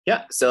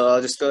Yeah, so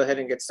I'll just go ahead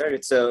and get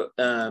started. So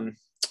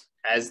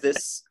as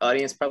this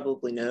audience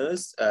probably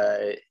knows,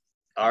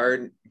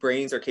 our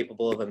brains are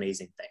capable of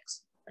amazing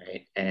things,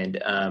 right?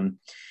 And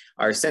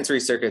our sensory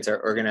circuits are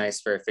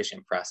organized for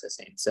efficient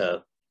processing.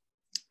 So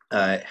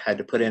I had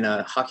to put in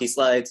a hockey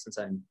slide since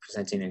I'm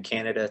presenting in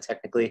Canada,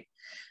 technically.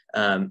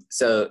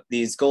 So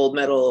these gold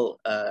medal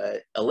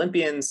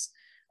Olympians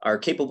are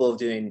capable of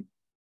doing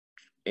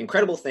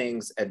incredible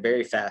things at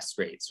very fast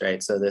rates,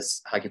 right? So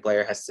this hockey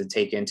player has to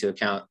take into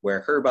account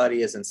where her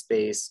body is in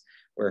space,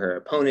 where her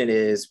opponent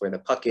is, where the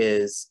puck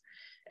is,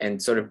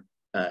 and sort of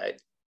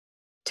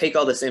take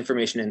all this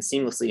information in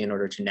seamlessly in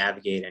order to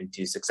navigate and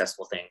do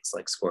successful things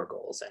like score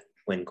goals and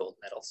win gold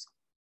medals.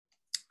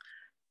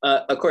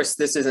 Of course,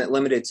 this isn't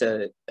limited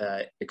to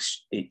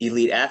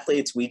elite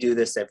athletes. We do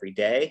this every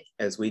day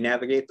as we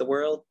navigate the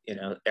world. You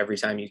know, every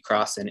time you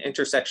cross an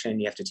intersection,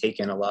 you have to take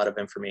in a lot of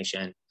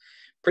information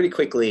pretty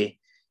quickly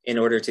in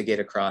order to get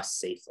across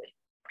safely.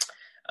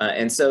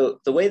 And so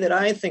the way that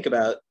I think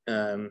about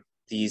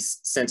these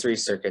sensory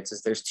circuits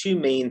is there's two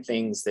main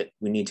things that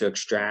we need to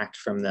extract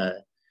from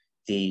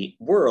the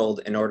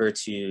world in order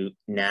to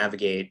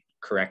navigate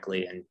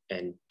correctly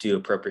and do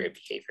appropriate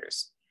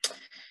behaviors.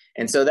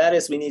 And so that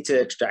is, we need to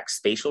extract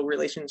spatial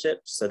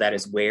relationships. So that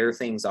is where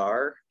things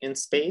are in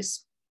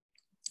space.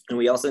 And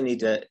we also need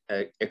to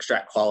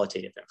extract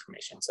qualitative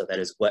information. So that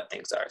is what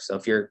things are. So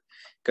if you're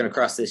going to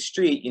cross this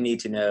street, you need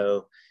to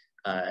know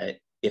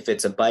if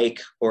it's a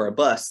bike or a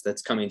bus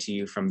that's coming to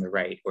you from the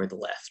right or the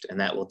left, and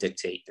that will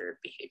dictate your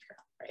behavior,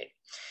 right?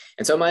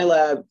 And so my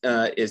lab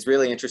is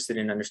really interested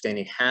in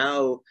understanding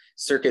how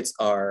circuits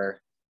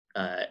are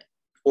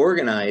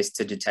organized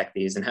to detect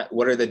these, and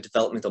what are the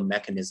developmental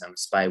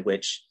mechanisms by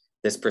which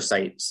this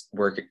precise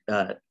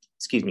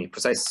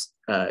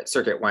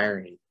circuit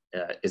wiring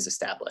is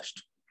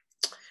established.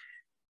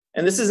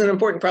 And this is an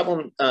important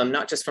problem,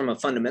 not just from a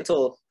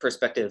fundamental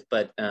perspective,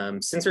 but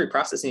sensory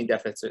processing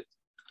deficits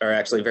are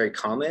actually very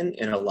common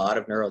in a lot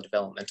of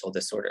neurodevelopmental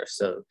disorders.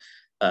 So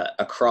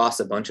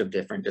across a bunch of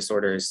different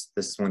disorders,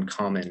 this is one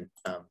common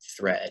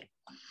thread.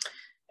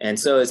 And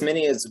so as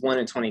many as 1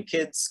 in 20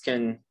 kids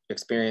can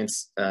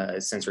experience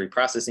sensory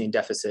processing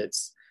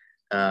deficits.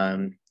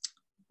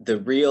 The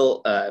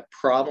real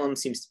problem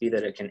seems to be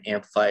that it can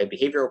amplify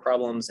behavioral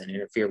problems and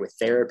interfere with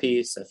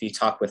therapy. So if you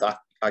talk with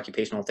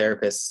occupational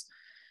therapists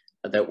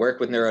that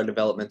work with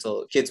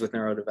kids with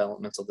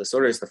neurodevelopmental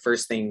disorders, the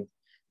first thing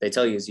they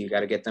tell you is you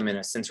got to get them in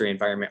a sensory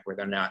environment where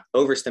they're not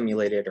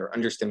overstimulated or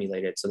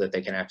understimulated so that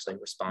they can actually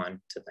respond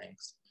to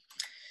things.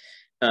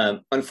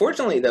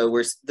 Unfortunately, though,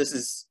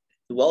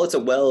 while it's a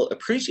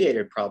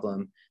well-appreciated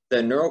problem,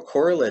 the neural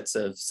correlates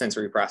of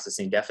sensory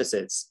processing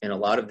deficits in a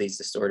lot of these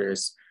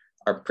disorders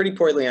are pretty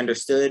poorly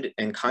understood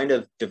and kind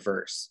of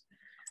diverse.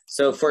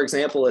 So for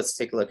example, let's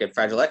take a look at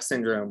Fragile X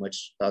syndrome,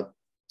 which I'll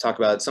talk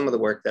about some of the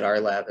work that our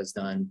lab has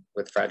done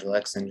with Fragile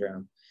X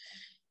syndrome.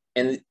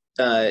 And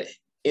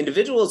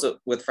individuals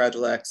with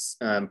Fragile X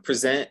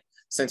present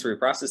sensory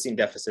processing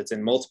deficits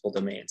in multiple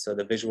domains. So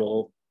the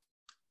visual,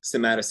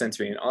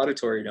 somatosensory, and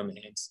auditory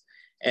domains.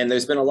 And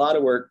there's been a lot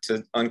of work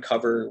to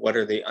uncover what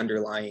are the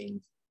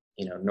underlying,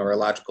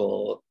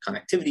 neurological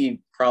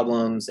connectivity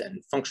problems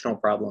and functional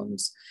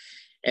problems.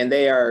 And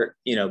they are,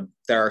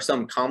 there are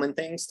some common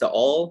things to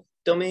all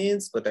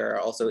domains, but there are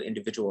also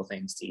individual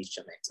things to each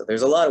domain. So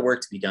there's a lot of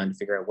work to be done to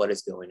figure out what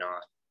is going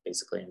on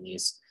basically in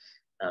these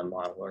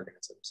model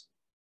organisms.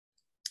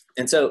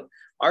 And so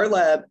our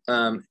lab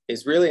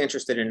is really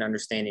interested in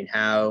understanding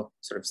how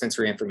sort of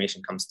sensory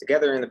information comes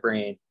together in the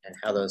brain and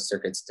how those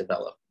circuits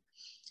develop.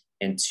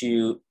 And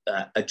to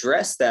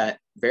address that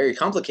very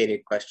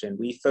complicated question,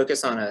 we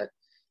focus on a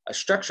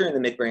structure in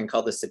the midbrain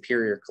called the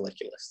superior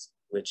colliculus,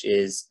 which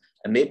is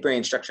a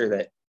midbrain structure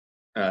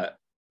that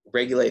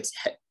regulates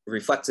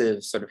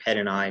reflexive sort of head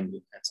and eye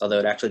movements, although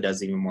it actually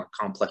does even more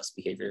complex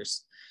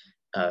behaviors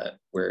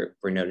we're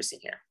noticing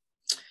here.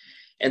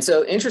 And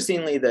so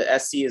interestingly, the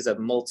SC is a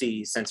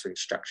multi-sensory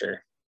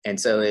structure. And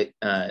so it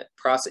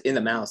in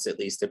the mouse, at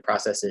least, it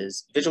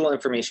processes visual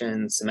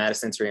information,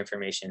 somatosensory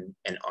information,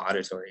 and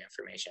auditory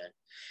information,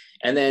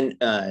 and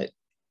then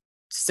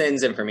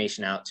sends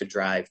information out to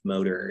drive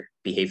motor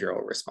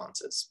behavioral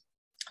responses.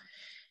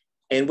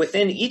 And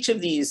within each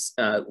of these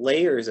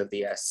layers of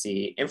the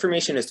SC,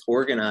 information is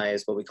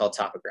organized what we call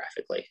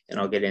topographically. And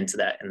I'll get into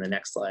that in the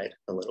next slide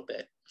a little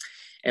bit.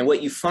 And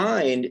what you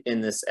find in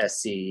this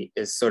SC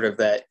is sort of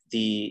that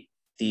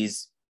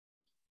these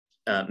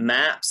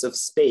maps of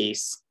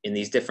space in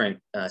these different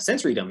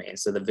sensory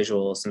domains, so the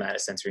visual,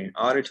 somatosensory, and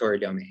auditory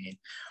domain,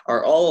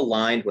 are all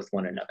aligned with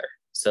one another.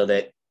 So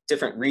that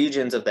different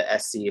regions of the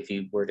SC, if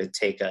you were to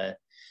take an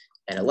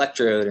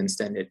electrode and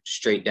send it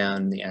straight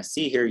down the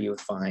SC here, you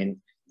would find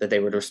that they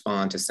would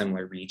respond to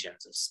similar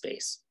regions of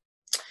space.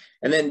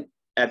 And then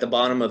at the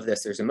bottom of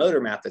this, there's a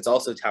motor map that's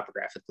also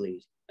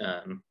topographically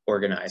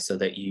organized so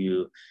that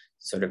you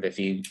sort of, if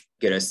you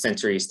get a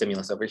sensory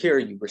stimulus over here,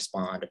 you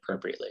respond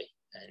appropriately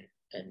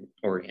and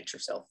orient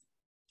yourself.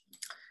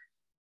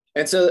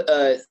 And so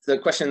the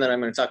question that I'm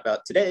going to talk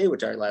about today,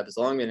 which our lab has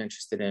long been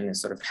interested in,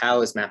 is sort of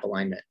how is map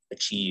alignment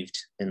achieved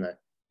in the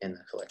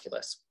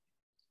colliculus?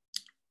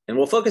 And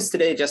we'll focus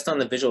today just on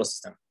the visual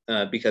system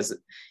because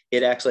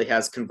it actually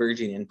has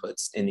converging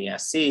inputs in the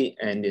SC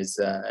and is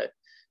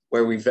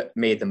where we've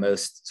made the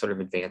most sort of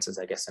advances,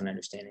 I guess, in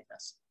understanding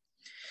this.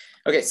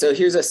 Okay, so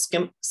here's a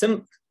simple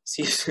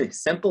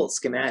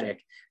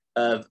schematic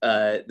of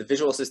the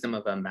visual system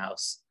of a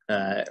mouse,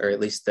 or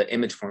at least the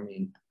image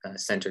forming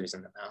centers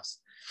in the mouse.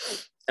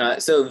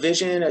 So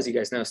vision, as you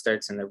guys know,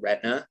 starts in the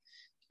retina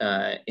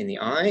in the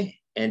eye,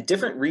 and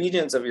different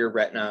regions of your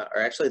retina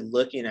are actually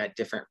looking at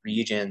different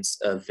regions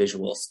of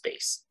visual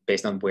space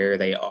based on where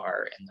they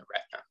are in the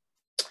retina.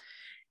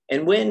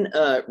 And when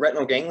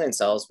retinal ganglion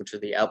cells, which are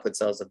the output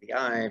cells of the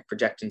eye,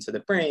 project into the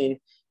brain,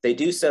 they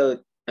do so,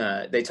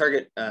 they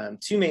target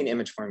two main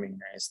image forming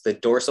areas, the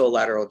dorsal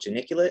lateral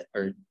geniculate,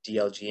 or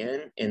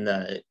DLGN, in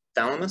the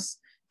thalamus,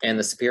 and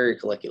the superior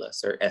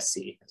colliculus, or SC,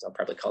 as I'll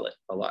probably call it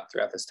a lot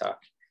throughout this talk,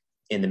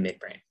 in the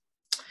midbrain.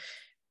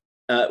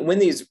 When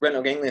these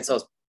retinal ganglion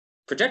cells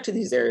project to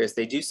these areas,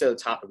 they do so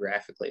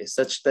topographically,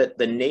 such that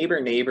the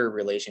neighbor-neighbor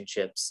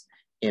relationships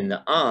in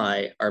the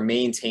eye are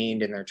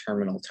maintained in their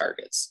terminal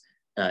targets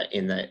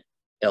in the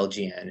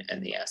LGN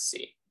and the SC.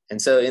 And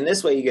so in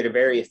this way, you get a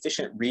very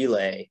efficient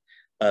relay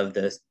of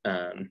the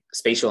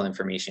spatial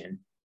information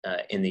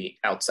in the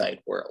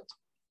outside world.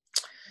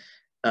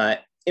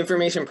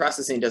 Information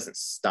processing doesn't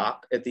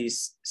stop at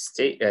these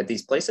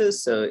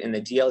places. So in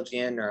the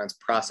DLGN, neurons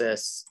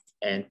process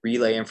and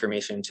relay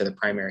information to the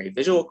primary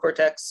visual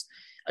cortex,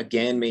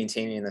 again,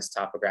 maintaining this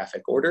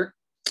topographic order.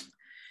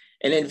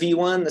 And in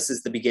V1, this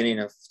is the beginning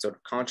of sort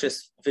of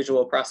conscious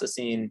visual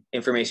processing.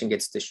 Information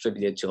gets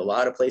distributed to a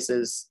lot of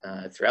places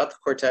throughout the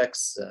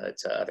cortex,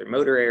 to other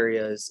motor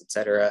areas, et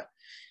cetera.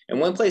 And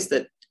one place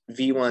that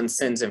V1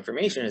 sends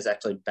information is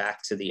actually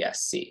back to the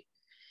SC.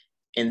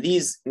 And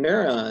these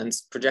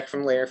neurons project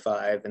from layer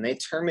 5 and they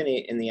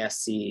terminate in the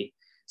SC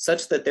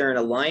such that they're in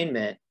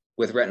alignment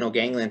with retinal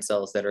ganglion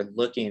cells that are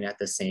looking at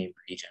the same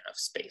region of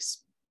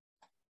space.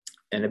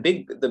 And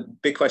the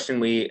big question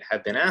we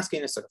have been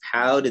asking is sort of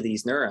how do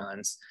these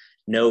neurons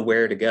know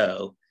where to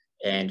go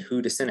and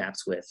who to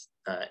synapse with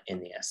in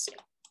the SC?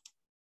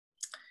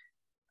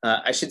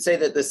 I should say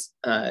that this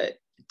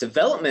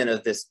development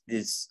of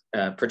these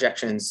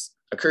projections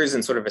occurs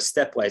in sort of a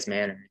stepwise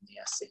manner in the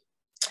SC.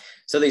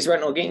 So these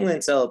retinal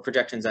ganglion cell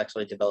projections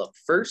actually develop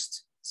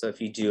first. So if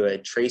you do a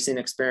tracing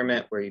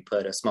experiment where you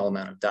put a small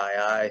amount of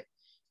dye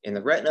in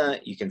the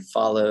retina, you can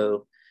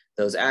follow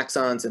those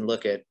axons and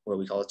look at what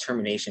we call a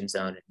termination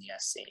zone in the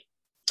SC.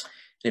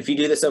 And if you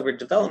do this over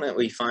development,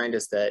 what you find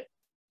is that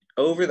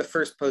over the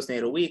first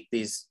postnatal week,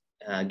 these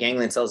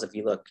ganglion cells, if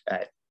you look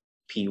at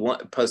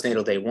P1,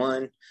 postnatal day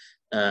 1,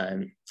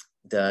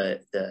 the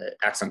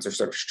axons are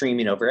sort of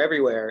streaming over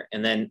everywhere.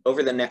 And then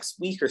over the next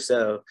week or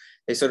so,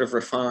 they sort of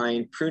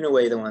refine, prune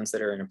away the ones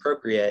that are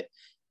inappropriate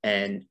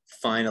and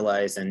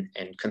finalize and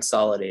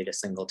consolidate a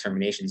single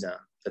termination zone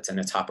that's in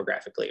a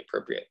topographically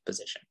appropriate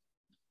position.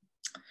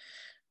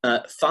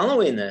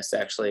 Following this,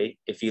 actually,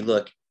 if you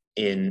look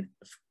in,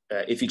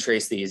 if you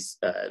trace these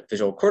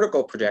visual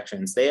cortical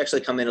projections, they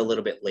actually come in a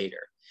little bit later.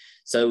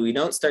 So we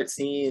don't start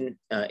seeing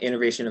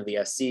innervation of the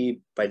SC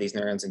by these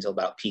neurons until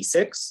about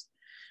P6.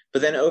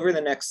 But then over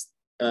the next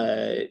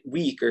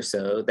week or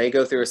so, they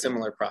go through a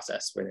similar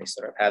process where they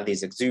sort of have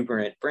these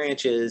exuberant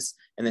branches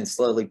and then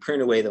slowly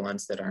prune away the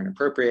ones that aren't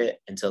appropriate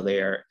until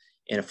they are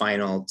in a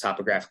final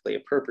topographically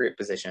appropriate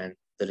position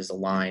that is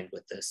aligned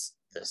with this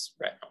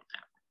retinal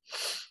map.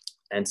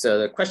 And so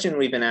the question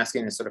we've been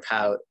asking is sort of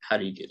how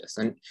do you do this?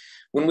 And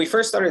when we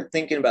first started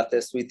thinking about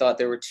this, we thought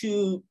there were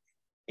two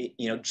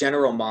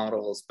general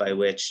models by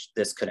which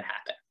this could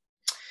happen.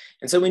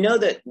 And so we know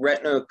that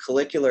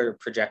retinocollicular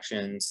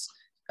projections,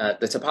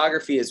 the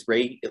topography is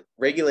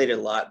regulated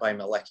a lot by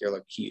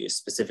molecular cues,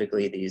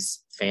 specifically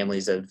these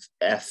families of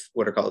F,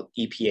 what are called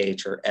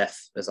EPH, or F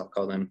as I'll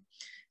call them,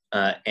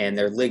 and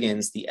their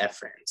ligands, the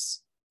ephrins.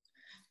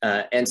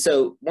 And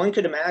so one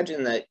could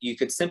imagine that you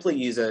could simply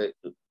use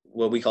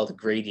what we call the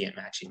gradient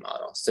matching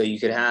model. So you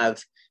could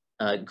have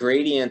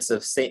gradients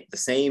of the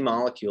same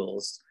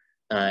molecules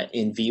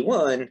in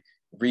V1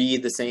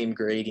 read the same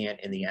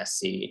gradient in the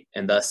SC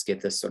and thus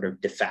get this sort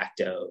of de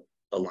facto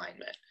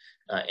alignment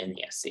in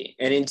the SC.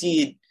 And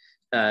indeed,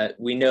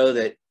 we know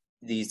that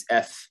these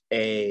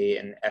FA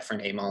and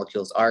ephrin A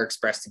molecules are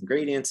expressed in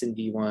gradients in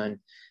V1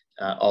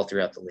 all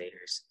throughout the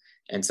laters.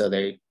 And so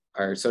they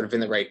are sort of in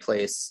the right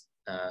place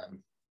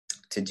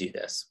to do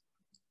this.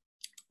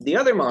 The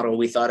other model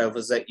we thought of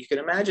was that you could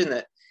imagine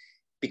that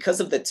because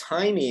of the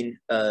timing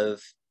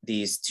of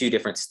these two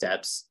different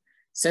steps,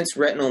 since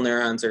retinal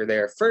neurons are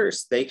there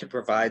first, they could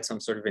provide some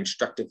sort of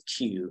instructive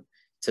cue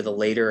to the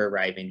later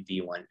arriving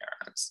V1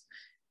 neurons.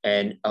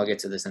 And I'll get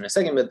to this in a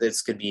second, but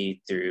this could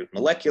be through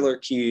molecular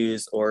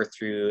cues or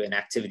through an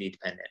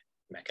activity-dependent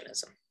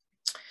mechanism.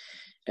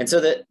 And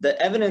so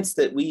the evidence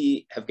that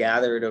we have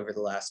gathered over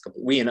the last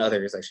couple, we and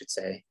others, I should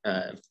say,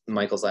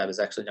 Michael's lab has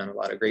actually done a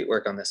lot of great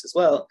work on this as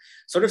well,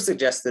 sort of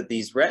suggests that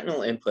these retinal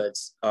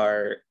inputs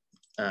are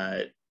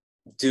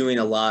doing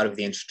a lot of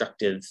the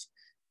instructive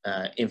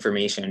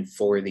information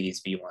for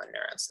these V1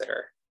 neurons that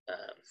are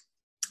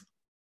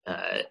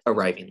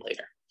arriving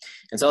later.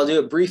 And so I'll do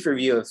a brief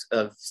review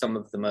of some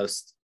of the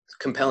most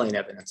compelling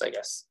evidence, I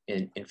guess,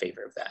 in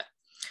favor of that.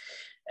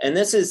 And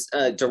this is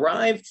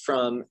derived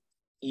from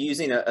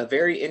using a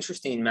very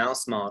interesting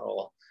mouse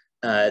model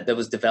that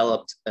was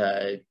developed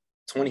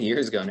 20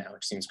 years ago now,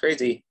 which seems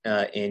crazy,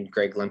 in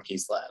Greg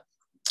Lemke's lab.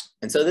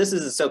 And so this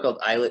is a so-called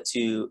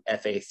islet2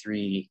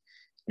 FA3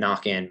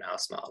 knock-in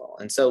mouse model.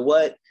 And so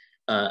what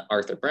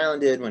Arthur Brown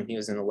did when he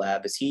was in the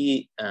lab is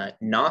he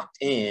knocked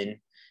in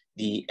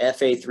the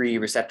FA3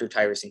 receptor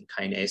tyrosine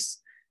kinase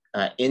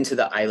into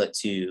the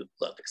islet2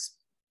 locus.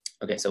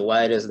 Okay, so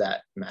why does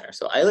that matter?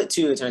 So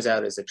islet2, it turns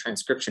out, is a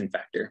transcription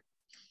factor,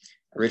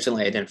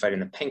 originally identified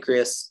in the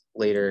pancreas,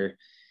 later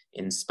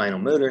in spinal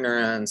motor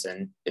neurons,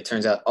 and it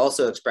turns out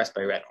also expressed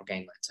by retinal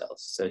ganglion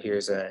cells. So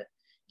here's a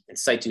in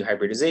situ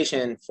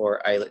hybridization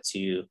for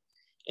islet2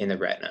 in the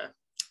retina.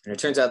 And it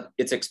turns out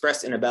it's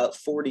expressed in about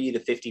 40 to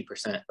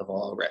 50% of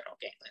all retinal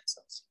ganglion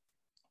cells.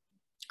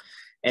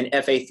 And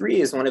FA3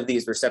 is one of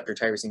these receptor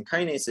tyrosine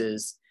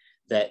kinases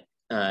that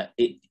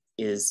it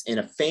is in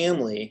a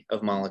family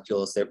of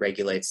molecules that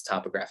regulates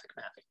topographic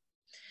mapping.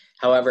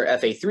 However,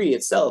 FA3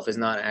 itself is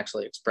not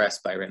actually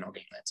expressed by retinal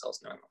ganglion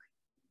cells normally.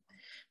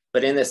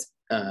 But in this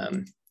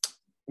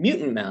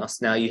mutant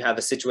mouse, now you have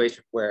a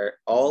situation where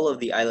all of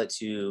the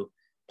islet2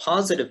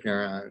 positive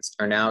neurons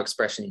are now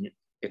expressing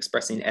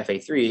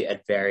FA3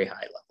 at very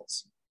high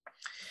levels.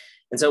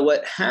 And so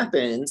what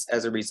happens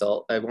as a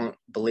result, I won't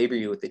belabor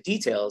you with the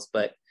details,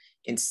 but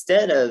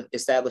instead of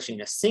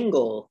establishing a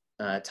single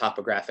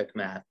topographic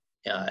map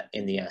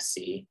in the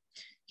SC,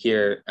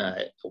 here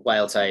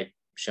wild type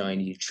showing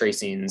you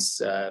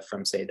tracings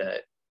from, say,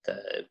 the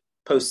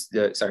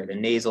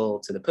nasal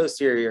to the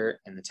posterior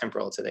and the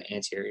temporal to the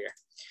anterior.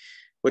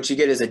 What you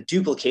get is a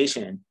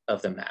duplication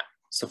of the map.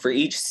 So for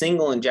each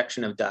single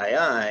injection of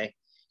dye,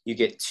 you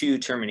get 2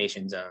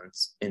 termination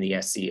zones in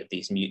the SC of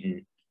these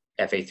mutant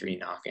FA3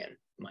 knock-in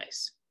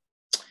mice.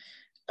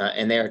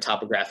 And they are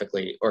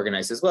topographically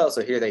organized as well.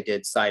 So here they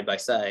did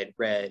side-by-side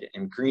red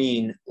and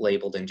green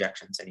labeled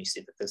injections, and you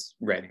see that this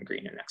red and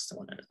green are next to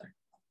one another.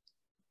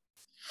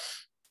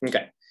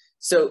 Okay,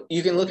 so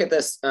you can look at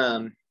this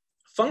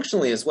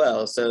functionally as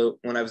well. So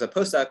when I was a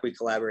postdoc, we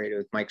collaborated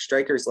with Mike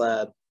Stryker's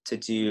lab to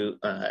do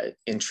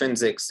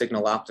intrinsic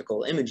signal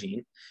optical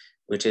imaging,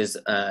 which is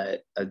a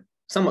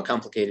somewhat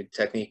complicated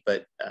technique,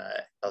 but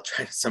I'll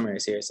try to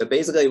summarize here. So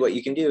basically what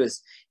you can do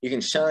is you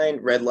can shine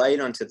red light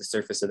onto the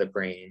surface of the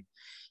brain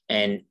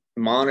and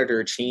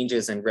monitor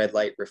changes in red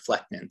light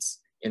reflectance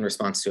in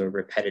response to a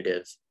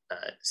repetitive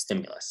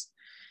stimulus.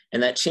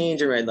 And that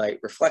change in red light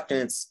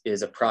reflectance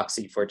is a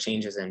proxy for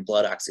changes in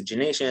blood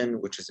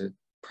oxygenation, which is a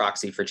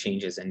proxy for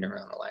changes in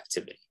neuronal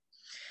activity.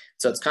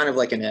 So it's kind of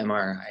like an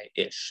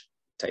MRI-ish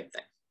type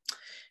thing.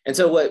 And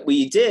so what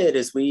we did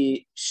is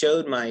we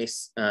showed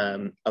mice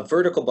a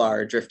vertical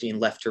bar drifting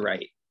left to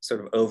right, sort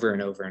of over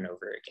and over and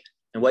over again.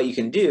 And what you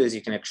can do is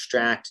you can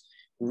extract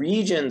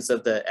regions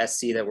of the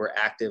SC that were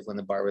active when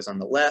the bar was on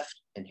the left,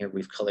 and here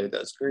we've colored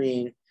those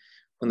green.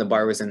 When the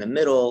bar was in the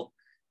middle,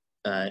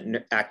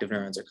 active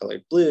neurons are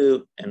colored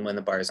blue, and when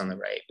the bar is on the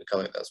right, we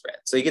color those red.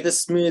 So you get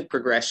this smooth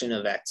progression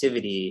of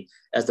activity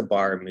as the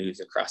bar moves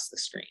across the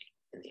screen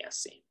in the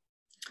SC.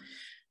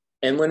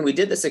 And when we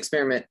did this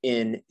experiment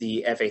in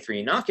the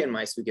FA3 knock-in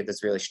mice, we get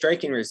this really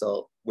striking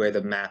result where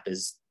the map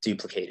is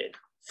duplicated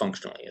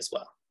functionally as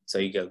well. So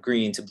you go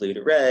green to blue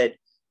to red,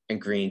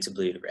 and green to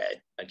blue to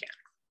red again.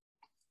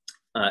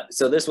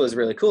 So this was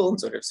really cool and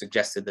sort of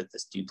suggested that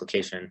this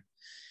duplication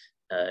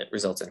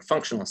results in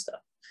functional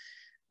stuff,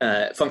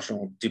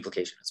 functional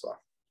duplication as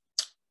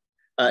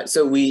well.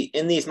 So we,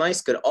 in these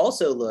mice, could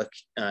also look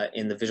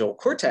in the visual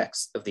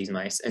cortex of these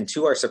mice, and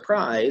to our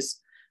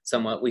surprise,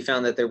 somewhat, we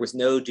found that there was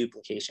no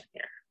duplication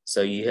here.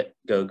 So you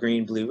go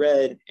green, blue,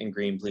 red, and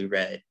green, blue,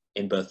 red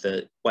in both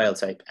the wild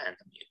type and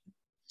the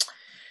mutant.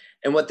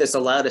 And what this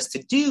allowed us to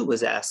do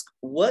was ask,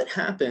 what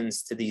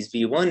happens to these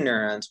V1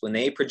 neurons when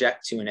they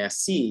project to an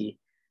SC,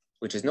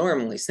 which is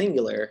normally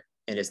singular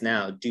and is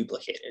now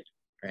duplicated,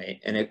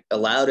 right? And it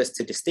allowed us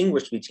to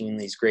distinguish between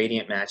these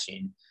gradient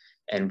matching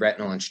and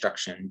retinal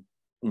instruction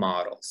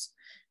models.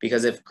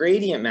 Because if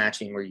gradient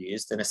matching were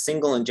used, then a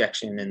single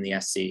injection in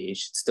the SC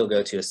should still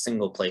go to a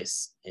single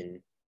place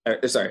in,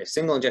 a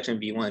single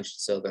injection in V1 should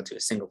still go to a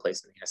single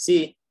place in the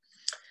SC.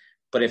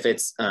 But if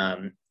it's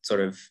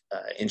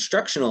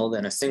instructional,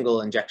 then a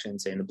single injection,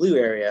 say in the blue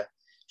area,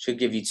 should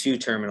give you 2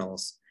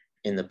 terminals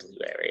in the blue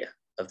area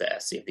of the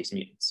SC of these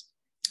mutants.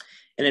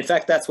 And in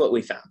fact, that's what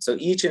we found. So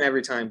each and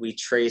every time we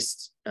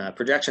traced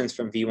projections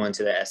from V1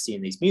 to the SC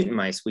in these mutant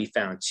mice, we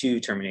found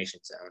 2 termination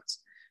zones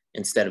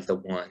instead of the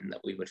 1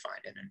 that we would find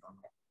in a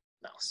normal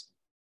mouse.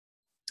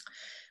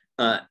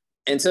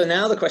 And so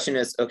now the question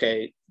is,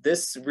 okay,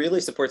 this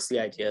really supports the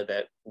idea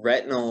that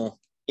retinal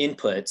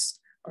inputs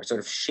are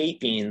sort of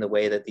shaping the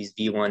way that these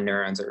V1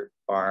 neurons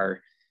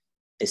are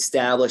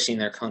establishing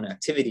their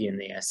connectivity in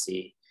the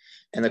SC.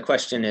 And the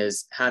question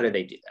is, how do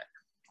they do that?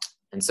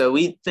 And so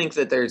we think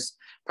that there's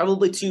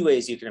probably two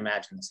ways you can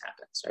imagine this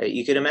happens, right?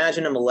 You could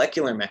imagine a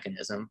molecular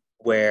mechanism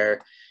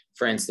where,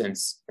 for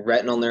instance,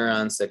 retinal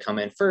neurons that come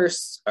in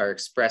first are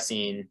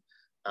expressing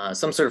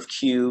some sort of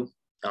cue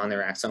on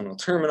their axonal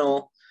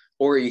terminal,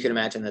 or you can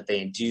imagine that they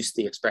induce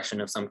the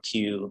expression of some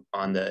cue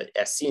on the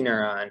SC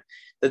neuron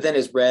that then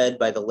is read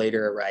by the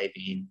later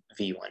arriving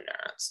V1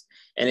 neurons.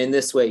 And in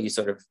this way, you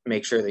sort of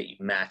make sure that you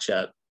match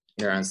up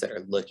neurons that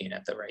are looking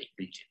at the right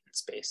region in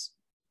space.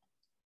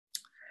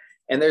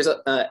 And there's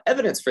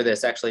evidence for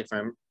this actually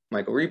from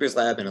Michael Reber's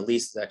lab, and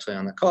Elise is actually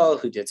on the call,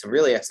 who did some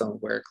really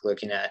excellent work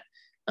looking at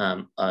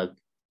a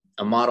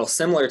model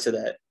similar to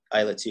the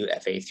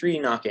islet2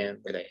 FA3 knock-in,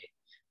 where they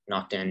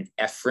knocked in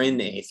Ephrin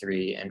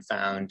A3 and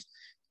found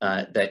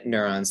that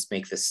neurons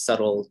make this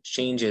subtle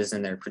changes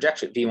in their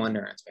projection. V1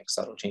 neurons make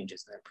subtle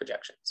changes in their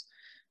projections.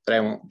 But I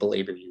won't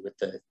belabor you with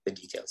the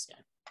details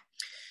yet.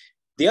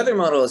 The other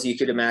model is you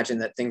could imagine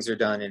that things are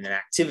done in an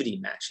activity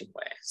matching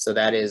way. So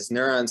that is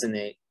neurons in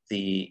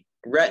the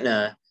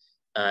retina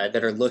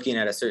that are looking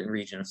at a certain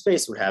region of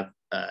space would have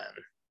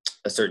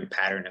a certain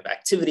pattern of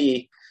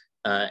activity,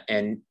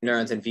 and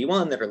neurons in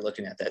V1 that are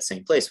looking at that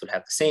same place would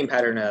have the same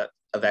pattern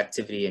of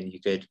activity, and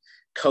you could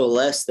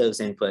coalesce those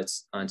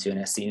inputs onto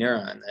an SC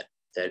neuron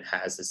that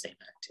has the same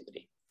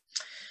activity.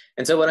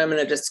 And so what I'm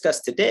going to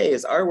discuss today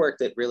is our work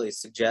that really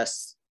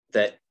suggests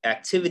that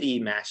activity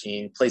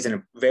matching plays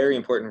a very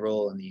important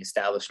role in the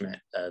establishment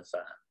of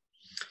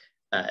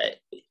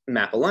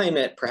map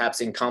alignment,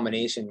 perhaps in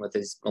combination with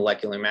these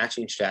molecular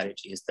matching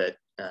strategies that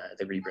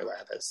the Reber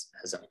lab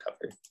has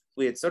uncovered.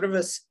 We had sort of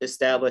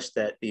established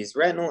that these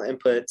retinal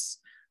inputs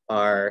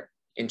are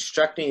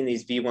instructing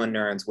these V1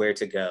 neurons where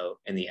to go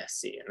in the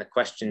SC. And the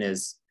question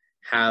is,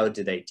 how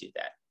do they do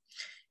that?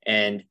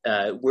 And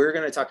we're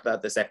going to talk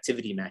about this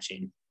activity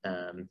matching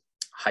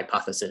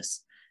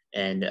hypothesis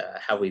and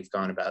how we've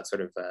gone about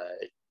sort of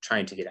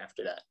trying to get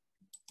after that.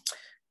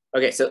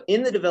 Okay, so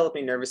in the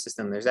developing nervous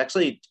system, there's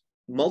actually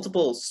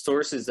multiple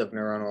sources of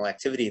neuronal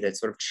activity that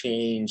sort of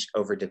change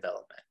over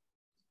development.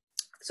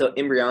 So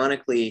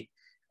embryonically,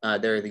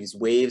 there are these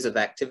waves of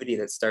activity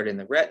that start in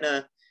the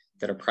retina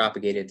that are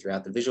propagated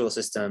throughout the visual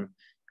system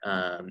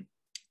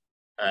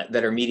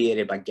that are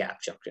mediated by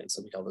gap junctions.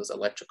 So we call those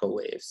electrical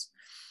waves.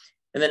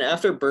 And then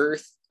after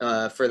birth,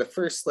 for the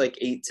first like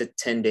 8 to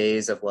 10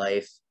 days of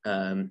life,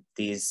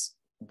 these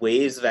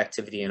waves of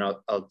activity, and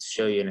I'll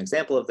show you an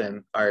example of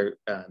them, are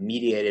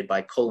mediated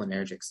by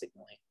cholinergic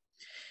signaling.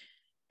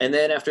 And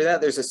then after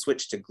that, there's a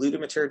switch to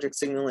glutamatergic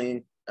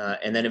signaling,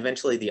 and then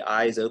eventually the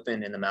eyes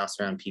open in the mouse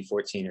around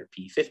P14 or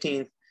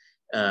P15,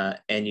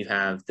 and you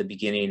have the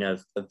beginning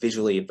of a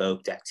visually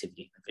evoked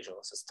activity in the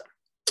visual system.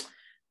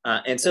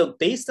 And so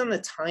based on the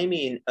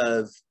timing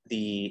of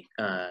the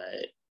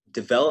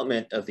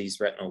development of these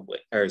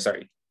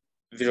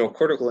visual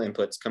cortical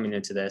inputs coming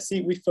into the SC,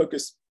 we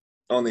focus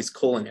on these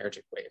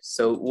cholinergic waves.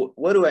 So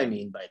what do I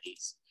mean by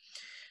these?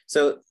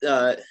 So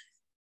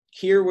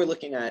here we're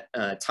looking at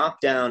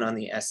top down on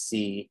the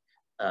SC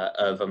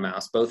of a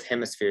mouse, both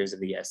hemispheres of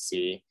the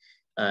SC.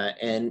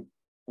 And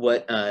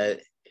what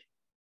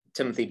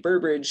Timothy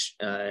Burbridge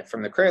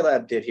from the Cray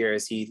lab did here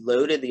is he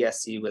loaded the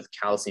SC with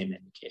calcium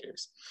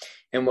indicators.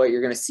 And what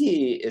you're going to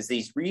see is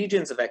these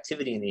regions of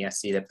activity in the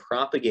SC that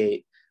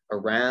propagate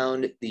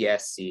around the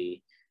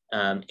SC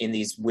in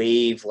these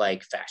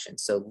wave-like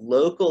fashions. So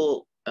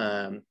local,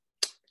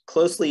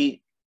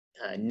 closely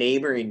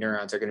neighboring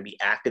neurons are going to be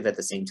active at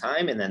the same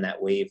time, and then that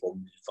wave will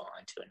move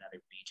on to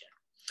another region.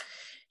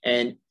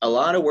 And a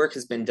lot of work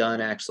has been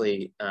done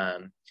actually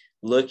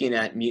looking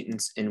at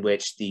mutants in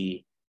which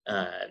a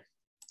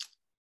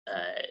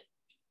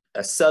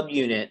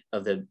subunit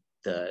of the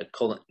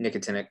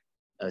nicotinic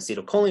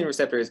acetylcholine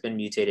receptor has been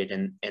mutated,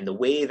 and the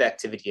wave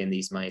activity in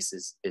these mice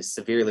is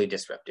severely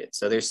disrupted.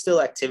 So there's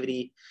still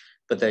activity,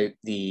 but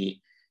the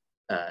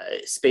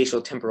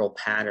spatial temporal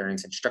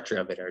patterns and structure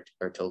of it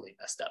are totally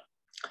messed up.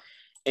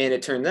 And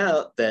it turns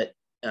out that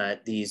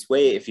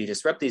if you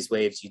disrupt these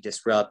waves, you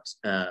disrupt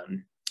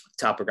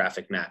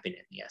topographic mapping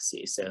in the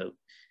SC. So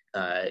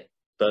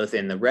both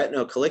in the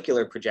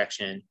retinocollicular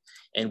projection,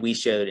 and we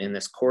showed in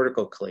this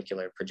cortical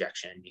collicular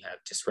projection, you have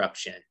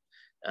disruption,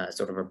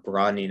 sort of a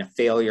broadening, a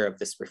failure of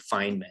this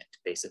refinement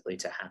basically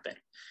to happen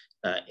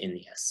in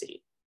the SC.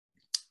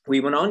 We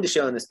went on to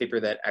show in this paper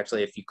that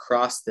actually if you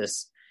cross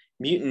this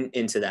mutant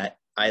into that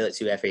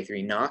islet2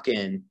 FA3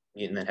 knock-in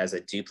mutant that has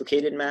a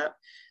duplicated map,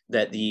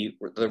 that the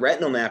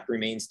retinal map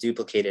remains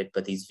duplicated,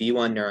 but these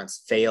V1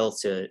 neurons fail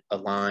to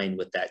align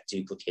with that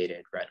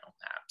duplicated retinal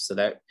map. So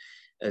that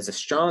is a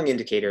strong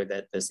indicator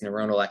that this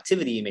neuronal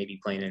activity may be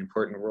playing an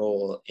important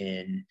role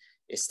in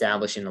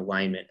establishing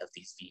alignment of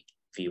these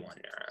V1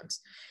 neurons.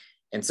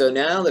 And so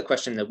now the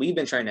question that we've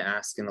been trying to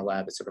ask in the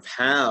lab is sort of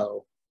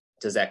how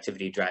does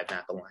activity drive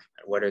map alignment?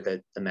 What are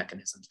the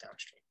mechanisms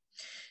downstream?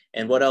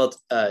 And what I'll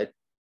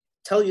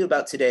tell you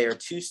about today are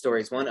two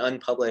stories, one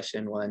unpublished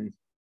and one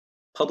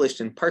published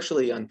and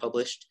partially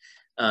unpublished,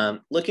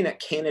 looking at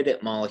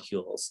candidate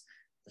molecules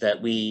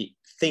that we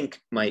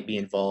think might be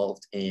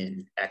involved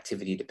in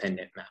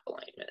activity-dependent map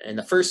alignment. And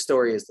the first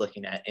story is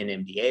looking at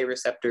NMDA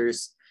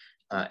receptors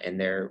and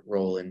their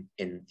role in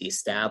the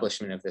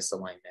establishment of this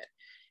alignment.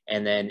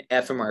 And then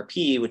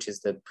FMRP, which is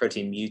the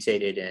protein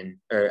mutated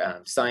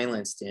or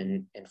silenced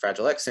in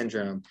Fragile X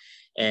syndrome.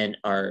 And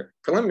our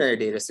preliminary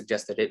data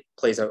suggests that it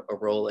plays a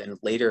role in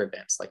later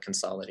events like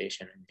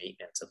consolidation and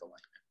maintenance of alignment.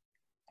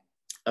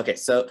 Okay,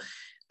 so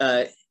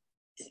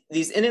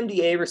these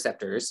NMDA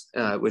receptors,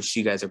 which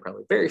you guys are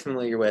probably very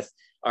familiar with,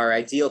 are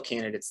ideal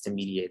candidates to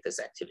mediate this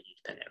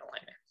activity-dependent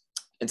alignment.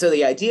 And so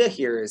the idea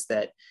here is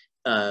that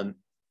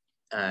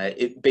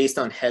based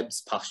on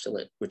Hebb's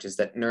postulate, which is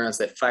that neurons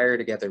that fire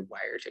together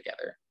wire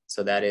together.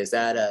 So that is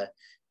at a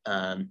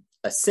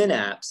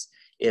synapse,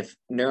 if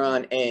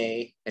neuron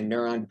A and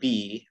neuron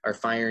B are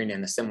firing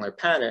in a similar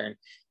pattern,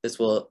 this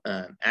will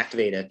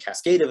activate a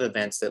cascade of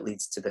events that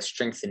leads to the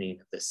strengthening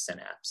of this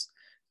synapse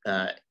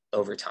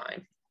over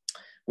time.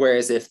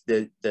 Whereas if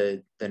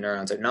the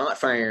neurons are not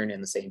firing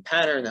in the same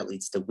pattern, that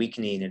leads to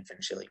weakening and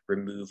eventually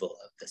removal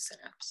of the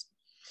synapse.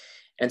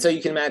 And so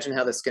you can imagine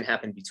how this can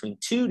happen between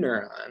two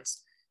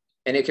neurons,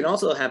 and it can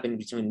also happen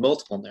between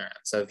multiple neurons.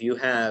 So if you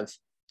have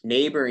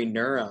neighboring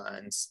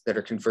neurons that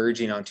are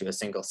converging onto a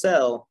single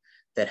cell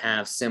that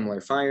have similar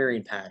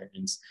firing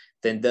patterns,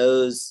 then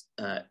those,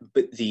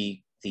 but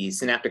the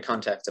synaptic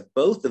contacts of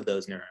both of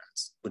those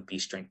neurons would be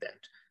strengthened,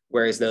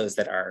 whereas those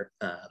that are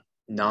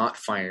not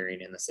firing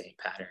in the same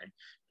pattern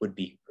would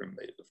be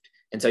removed.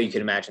 And so you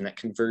can imagine that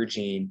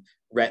converging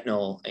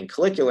retinal and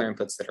collicular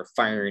inputs that are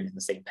firing in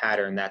the same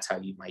pattern, that's how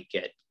you might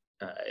get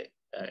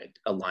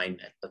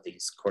alignment of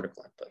these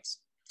cortical inputs.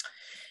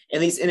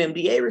 And these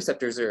NMDA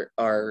receptors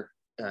are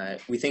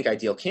we think,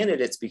 ideal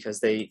candidates because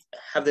they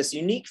have this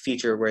unique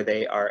feature where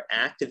they are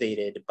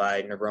activated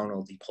by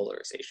neuronal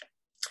depolarization.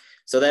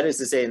 So that is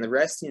to say, in the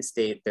resting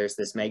state, there's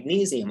this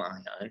magnesium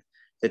ion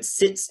that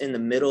sits in the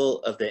middle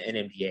of the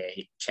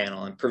NMDA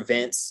channel and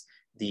prevents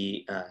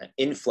the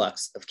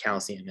influx of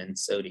calcium and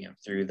sodium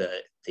through the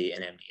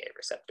NMDA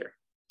receptor,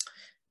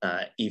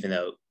 even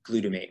though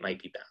glutamate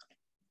might be bound.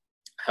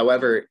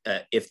 However,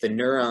 if the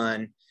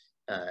neuron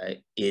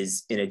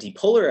is in a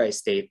depolarized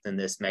state, then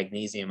this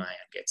magnesium ion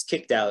gets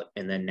kicked out,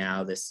 and then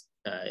now this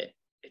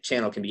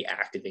channel can be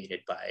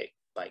activated by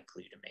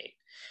glutamate.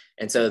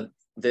 And so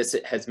this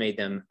has made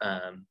them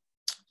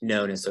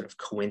known as sort of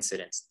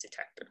coincidence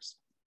detectors.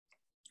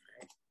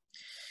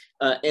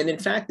 And in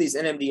fact, these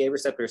NMDA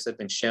receptors have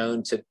been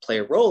shown to play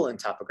a role in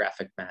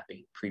topographic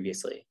mapping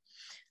previously.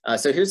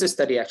 So here's a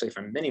study actually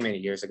from many, many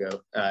years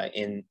ago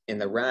in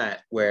the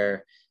rat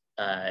where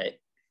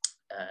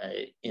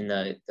in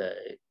the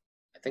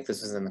I think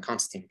this was in the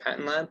Constantine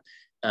Patent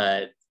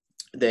Lab,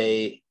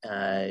 they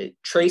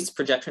traced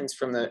projections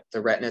from the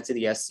retina to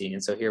the SC.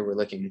 And so here we're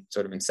looking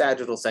sort of in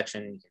sagittal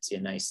section, you can see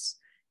a nice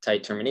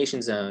tight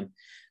termination zone.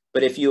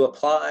 But if you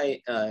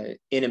apply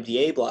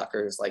NMDA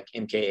blockers like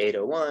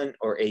MK801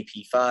 or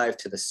AP5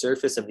 to the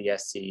surface of the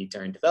SC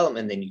during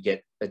development, then you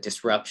get a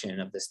disruption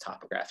of this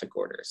topographic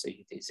order. So you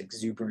get these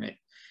exuberant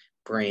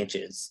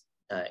branches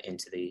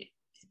into the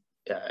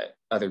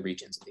other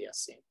regions of the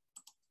SC.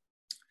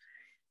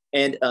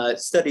 And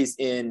studies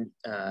in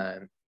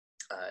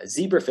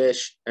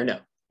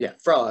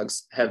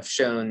frogs have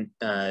shown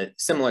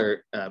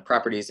similar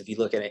properties if you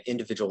look at an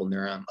individual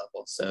neuron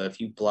level. So if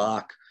you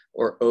block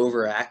or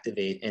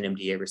overactivate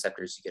NMDA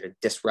receptors, you get a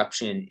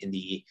disruption in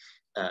the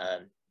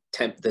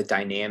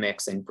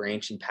dynamics and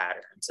branching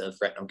patterns of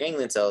retinal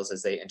ganglion cells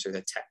as they enter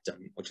the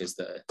tectum, which is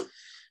the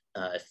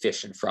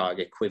fish and frog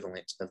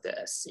equivalent of the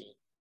SC.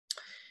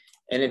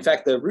 And in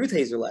fact, the Ruth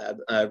Hazer lab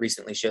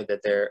recently showed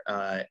that there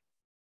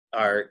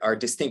are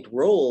distinct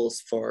roles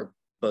for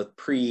both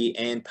pre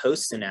and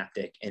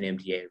post-synaptic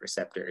NMDA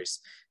receptors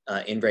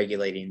in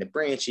regulating the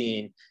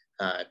branching,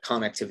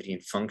 connectivity,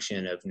 and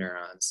function of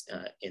neurons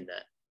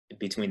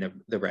between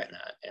the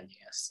retina and the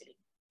SC.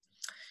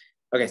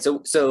 Okay,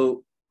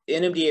 so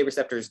NMDA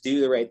receptors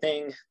do the right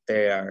thing.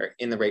 They are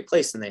in the right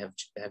place, and they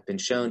have been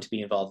shown to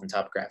be involved in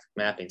topographic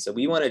mapping. So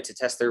we wanted to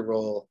test their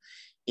role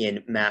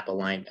in map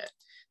alignment.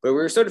 But we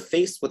were sort of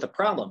faced with a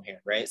problem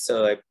here, right?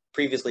 So I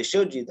previously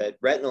showed you that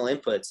retinal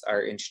inputs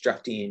are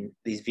instructing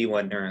these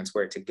V1 neurons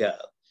where to go.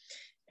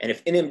 And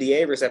if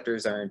NMDA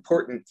receptors are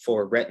important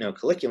for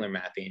retinocollicular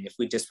mapping, if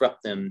we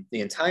disrupt them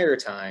the entire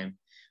time,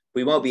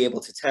 we won't be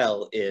able to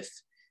tell if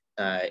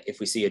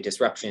we see a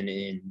disruption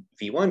in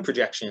V1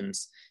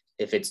 projections,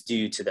 if it's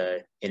due to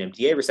the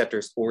NMDA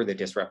receptors or the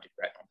disrupted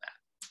retinal map.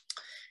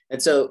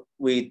 And so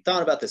we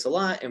thought about this a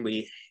lot, and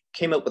we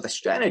came up with a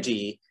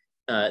strategy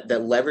that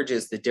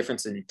leverages the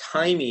difference in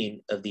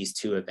timing of these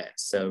two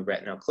events. So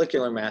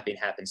retinocollicular mapping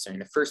happens during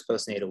the first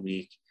postnatal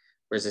week,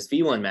 whereas this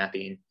V1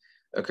 mapping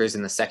occurs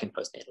in the second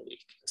postnatal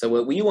week. So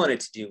what we wanted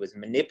to do was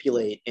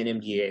manipulate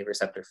NMDA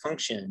receptor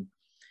function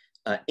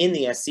in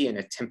the SC in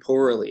a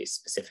temporally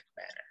specific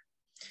manner.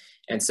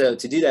 And so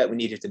to do that, we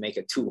needed to make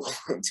a tool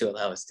to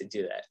allow us to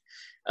do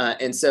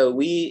that. And so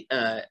we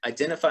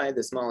identified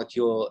this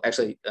molecule,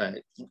 actually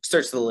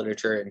searched the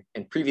literature,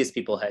 and previous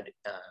people had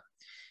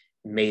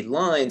made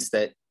lines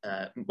that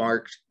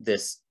marked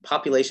this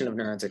population of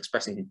neurons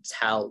expressing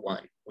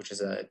tau1, which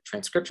is a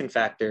transcription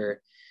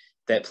factor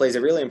that plays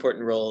a really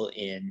important role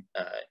in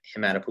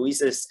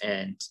hematopoiesis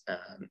and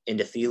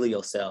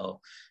endothelial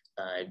cell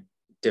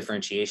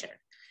differentiation.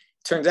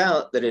 It turns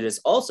out that it is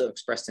also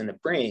expressed in the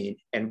brain,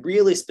 and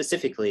really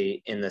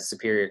specifically in the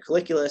superior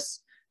colliculus,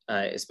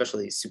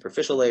 especially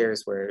superficial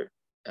layers where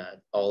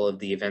all of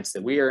the events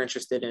that we are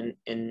interested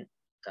in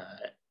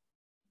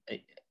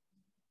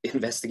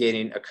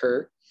investigating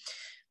occur.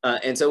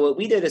 And so what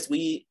we did is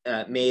we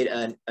made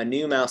a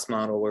new mouse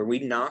model where we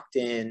knocked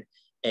in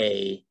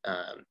a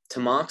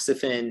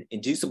tamoxifen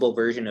inducible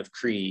version of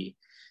Cre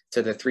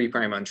to the 3'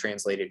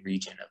 untranslated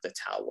region of the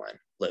tau1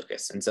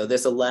 locus. And so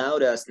this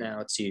allowed us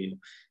now to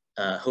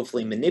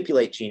hopefully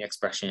manipulate gene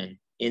expression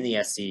in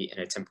the SC in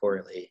a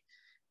temporally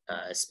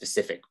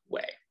specific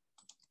way.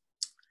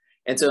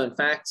 And so in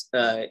fact,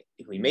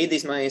 if we made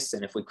these mice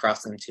and if we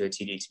cross them to a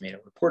TD tomato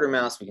reporter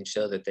mouse, we can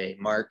show that they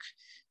mark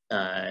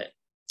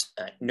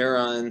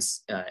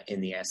neurons in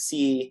the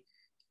SC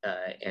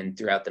and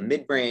throughout the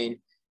midbrain,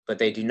 but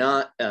they do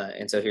not,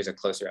 and so here's a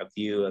closer up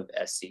view of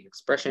SC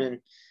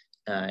expression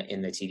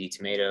in the TD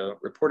tomato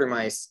reporter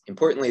mice.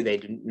 Importantly, they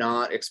do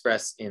not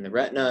express in the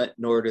retina,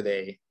 nor do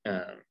they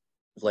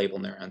label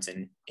neurons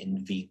in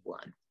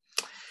V1.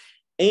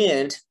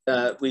 And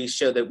we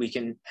show that we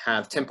can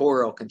have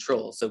temporal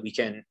control. So we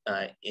can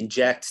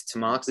inject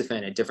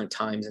tamoxifen at different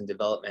times in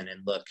development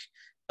and look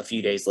a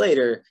few days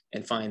later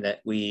and find that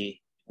we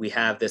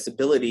have this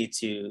ability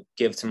to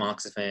give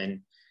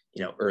tamoxifen,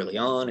 early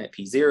on at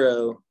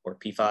P0 or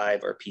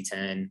P5 or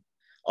P10,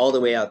 all the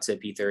way out to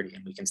P30,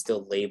 and we can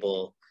still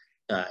label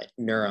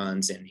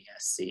neurons in the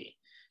SC.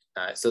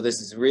 So this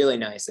is a really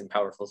nice and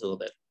powerful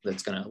tool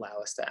that's going to allow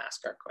us to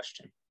ask our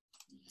question.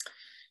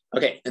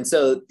 Okay, and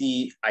so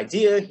the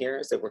idea here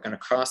is that we're going to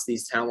cross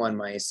these tau1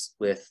 mice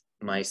with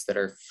mice that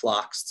are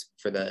floxed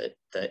for the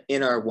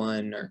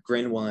NR1 or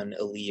GRIN1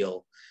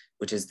 allele,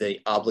 which is the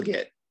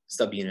obligate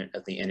subunit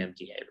of the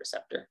NMDA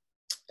receptor.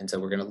 And so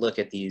we're going to look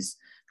at these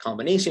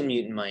combination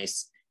mutant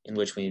mice in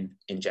which we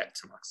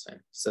inject tamoxifen.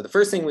 So the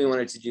first thing we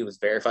wanted to do was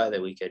verify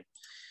that we could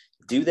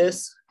do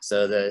this.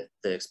 So the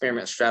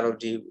experiment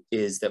strategy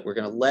is that we're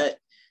going to let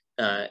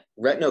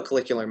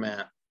retinocollicular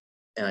map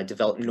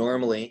develop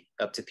normally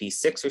up to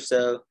P6 or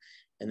so,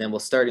 and then we'll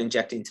start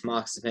injecting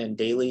tamoxifen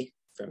daily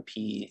from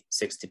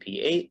P6 to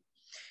P8.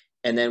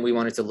 And then we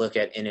wanted to look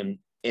at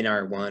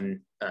NR1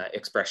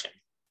 expression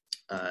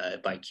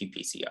by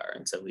qPCR.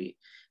 And so we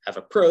have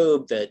a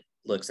probe that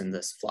looks in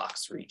this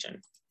flox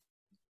region.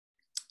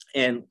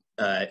 And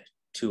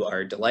to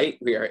our delight,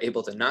 we are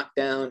able to knock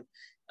down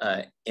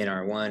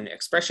NR1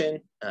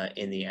 expression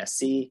in the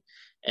SC.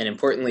 And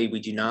importantly, we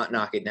do not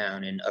knock it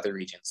down in other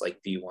regions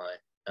like V1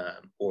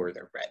 or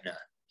the retina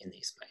in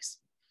these mice.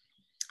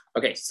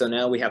 Okay, so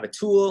now we have a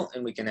tool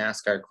and we can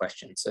ask our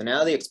question. So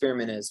now the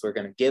experiment is we're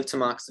going to give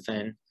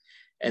tamoxifen,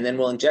 and then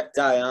we'll inject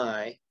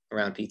dye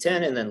around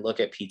P10 and then look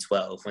at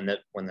P12 when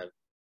the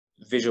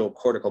visual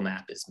cortical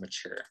map is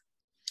mature.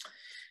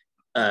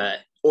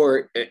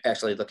 Or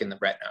actually look in the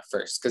retina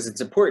first, because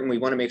it's important. We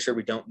want to make sure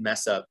we don't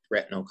mess up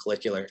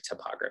retinocollicular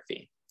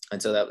topography.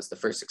 And so that was the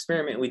first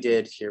experiment we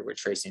did. Here we're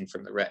tracing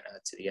from the retina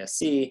to the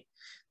SC.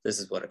 This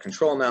is what a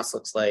control mouse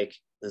looks like.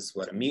 This is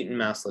what a mutant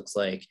mouse looks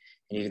like.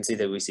 And you can see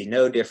that we see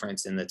no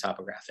difference in the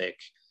topographic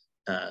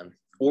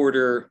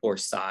order or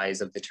size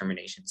of the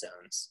termination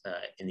zones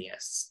in the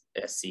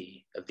SC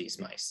of these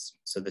mice.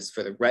 So this is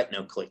for the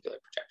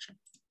retinocollicular projection.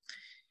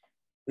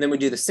 And then we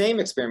do the same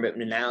experiment,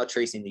 but now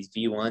tracing these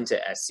V1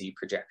 to SC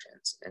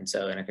projections. And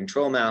so in a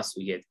control mouse,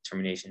 we get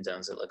termination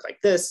zones that look like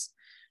this.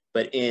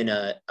 But in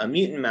a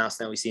mutant mouse,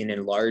 now we see an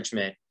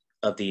enlargement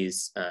of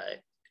these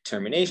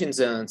termination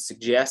zones,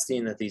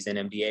 suggesting that these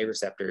NMDA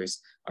receptors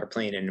are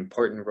playing an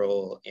important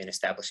role in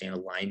establishing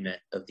alignment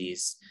of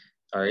these,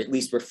 or at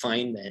least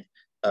refinement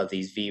of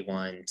these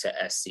V1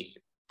 to SC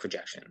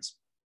projections.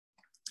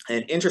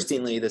 And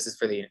interestingly, this is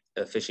for the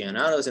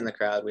aficionados in the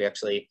crowd. We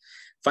actually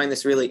find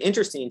this really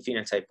interesting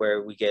phenotype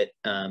where we get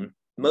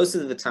most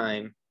of the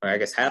time, or I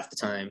guess half the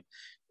time,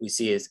 we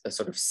see a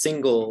sort of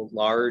single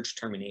large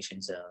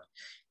termination zone.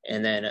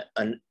 And then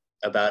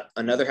about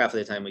another half of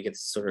the time, we get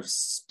this sort of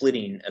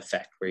splitting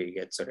effect where you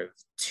get sort of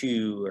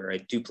two or a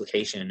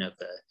duplication of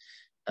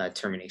the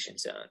termination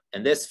zone.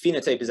 And this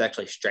phenotype is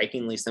actually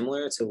strikingly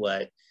similar to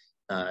what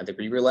the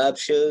Reber lab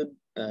showed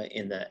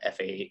in the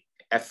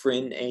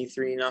Ephrin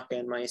A3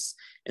 knockdown mice.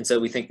 And so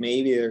we think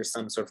maybe there's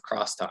some sort of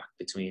crosstalk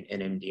between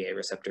NMDA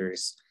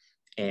receptors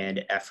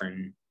and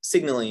Ephrin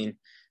signaling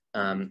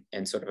and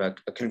sort of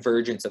a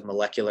convergence of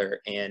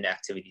molecular and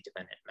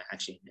activity-dependent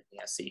matching in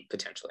the SC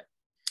potentially.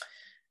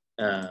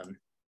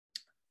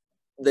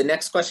 The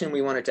next question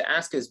we wanted to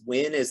ask is,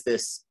 when is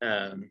this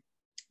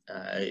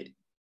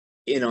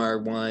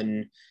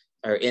NR1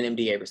 or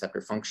NMDA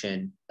receptor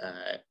function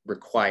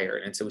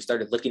required? And so we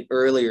started looking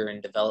earlier in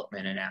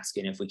development and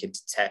asking if we could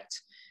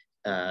detect,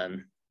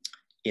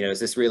 is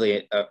this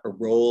really a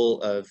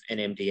role of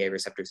NMDA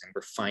receptors in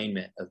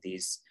refinement of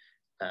these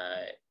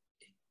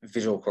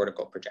visual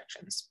cortical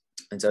projections?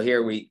 And so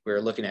here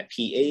we're looking at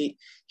P8.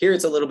 Here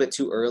it's a little bit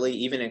too early,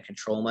 even in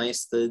control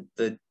mice, the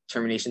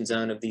termination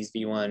zone of these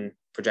V1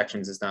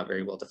 projections is not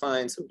very well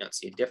defined, so we don't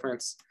see a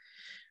difference.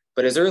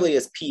 But as early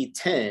as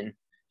P10,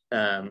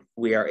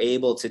 we are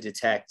able to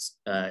detect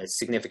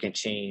significant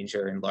change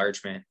or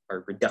enlargement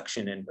or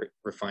reduction in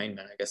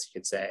refinement, I guess you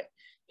could say,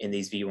 in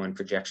these V1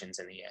 projections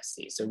in the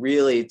ESC. So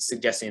really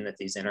suggesting that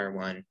these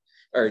NR1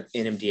 or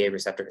NMDA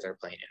receptors are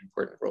playing an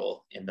important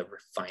role in the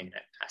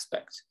refinement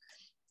aspect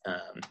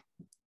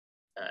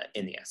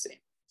in the ESC.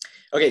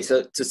 Okay,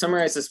 so to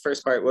summarize this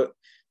first part,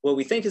 what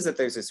we think is that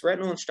there's this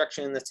retinal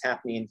instruction that's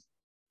happening.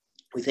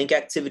 We think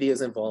activity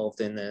is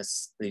involved in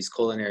these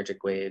cholinergic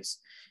waves,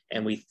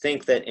 and we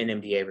think that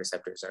NMDA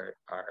receptors are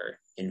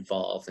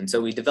involved. And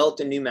so we developed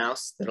a new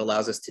mouse that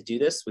allows us to do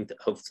this.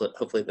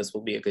 Hopefully this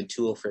will be a good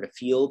tool for the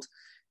field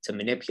to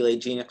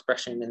manipulate gene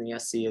expression in the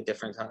SC at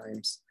different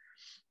times.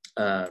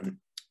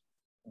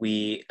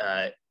 We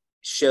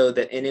showed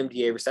that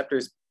NMDA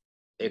receptors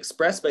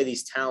expressed by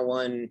these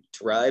tau1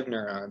 derived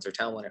neurons or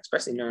tau1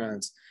 expressing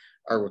neurons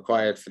are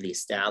required for the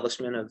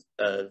establishment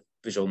of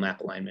visual map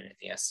alignment in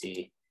the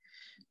SC.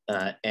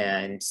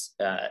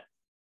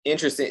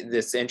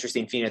 This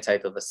interesting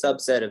phenotype of a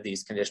subset of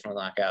these conditional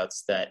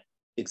knockouts that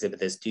exhibit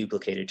this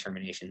duplicated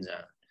termination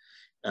zone,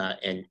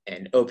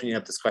 and opening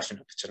up this question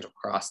of potential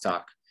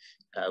crosstalk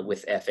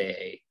with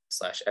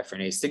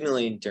FAA/FRNA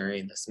signaling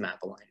during this map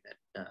alignment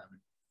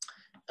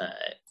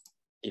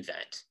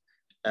event.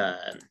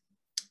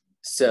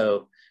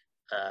 So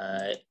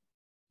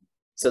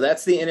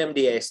that's the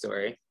NMDA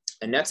story.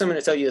 And next I'm going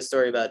to tell you a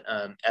story about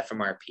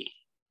FMRP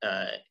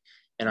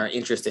and our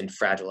interest in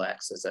Fragile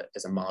X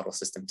as a model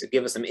system to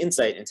give us some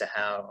insight into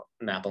how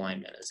map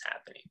alignment is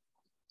happening.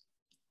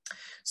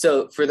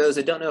 So for those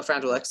that don't know,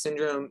 Fragile X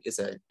syndrome is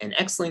an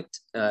X-linked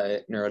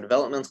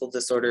neurodevelopmental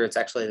disorder. It's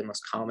actually the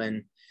most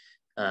common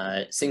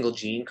single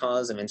gene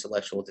cause of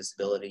intellectual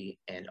disability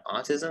and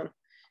autism.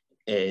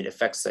 It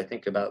affects, I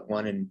think, about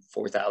 1 in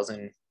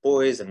 4,000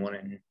 boys and 1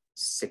 in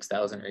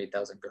 6,000 or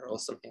 8,000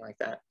 girls, something like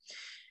that.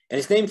 And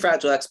it's named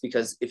Fragile X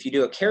because if you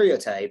do a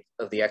karyotype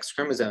of the X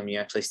chromosome, you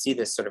actually see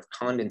this sort of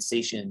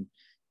condensation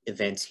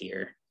event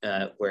here,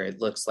 where it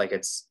looks like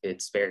it's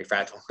very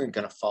fragile and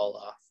going to fall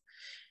off.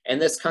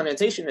 And this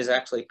condensation is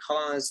actually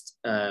caused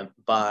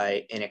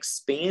by an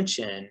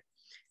expansion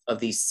of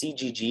these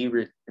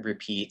CGG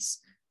repeats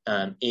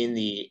in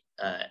the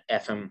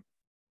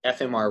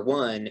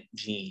FMR1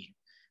 gene,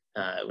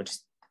 which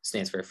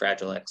stands for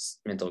Fragile X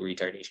mental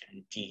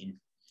retardation gene.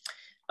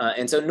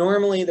 And so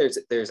normally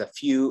there's a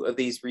few of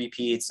these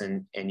repeats,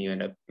 and you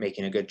end up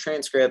making a good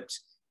transcript,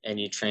 and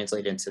you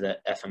translate into the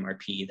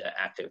FMRP, the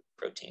active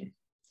protein.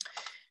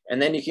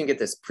 And then you can get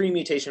this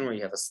pre-mutation where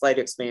you have a slight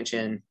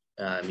expansion.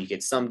 You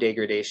get some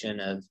degradation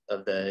of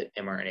the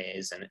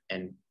mRNAs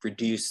and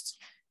reduced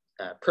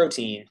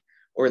protein,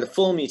 or the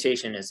full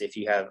mutation is if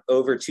you have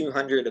over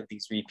 200 of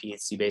these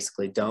repeats, you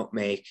basically don't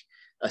make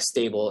a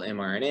stable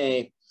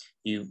mRNA.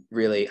 You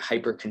really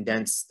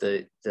hypercondense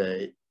the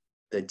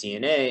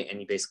DNA, and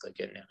you basically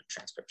get no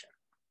transcription,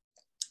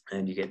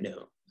 and you get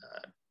no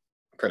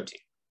protein.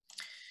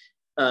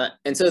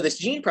 And so this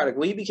gene product,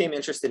 we became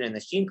interested in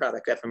this gene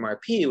product,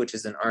 FMRP, which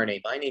is an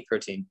RNA binding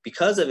protein,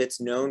 because of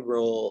its known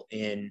role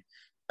in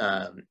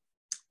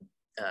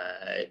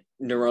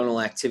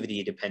neuronal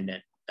activity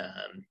dependent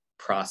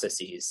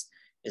processes,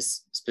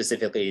 is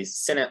specifically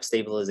synapse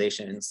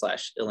stabilization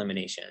 /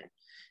 elimination,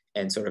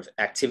 and sort of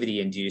activity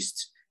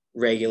induced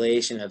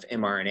regulation of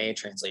mRNA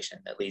translation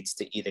that leads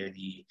to either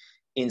the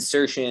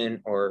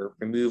insertion or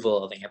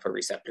removal of AMPA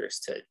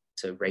receptors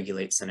to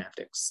regulate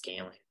synaptic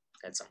scaling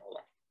at some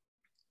level.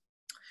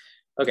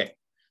 Okay,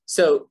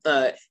 so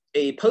a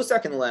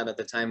postdoc in the lab at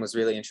the time was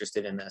really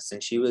interested in this,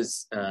 and she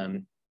was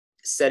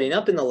setting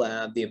up in the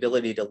lab the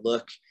ability to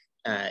look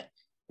at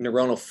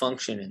neuronal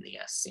function in the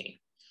SC.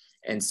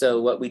 And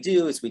so what we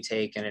do is we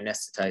take an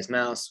anesthetized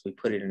mouse, we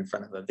put it in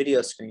front of a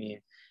video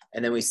screen,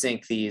 and then we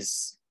sync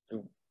these,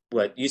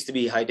 what used to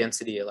be high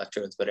density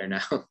electrodes, but are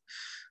now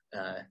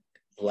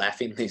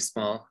laughingly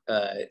small,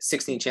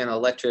 16-channel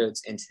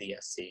electrodes into the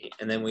SC.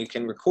 And then we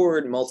can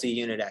record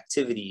multi-unit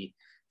activity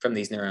from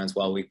these neurons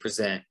while we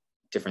present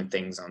different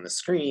things on the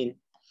screen.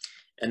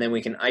 And then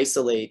we can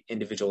isolate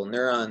individual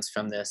neurons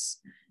from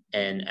this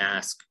and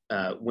ask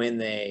when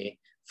they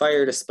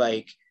fired a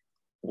spike,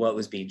 what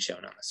was being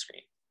shown on the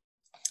screen.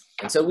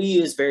 And so we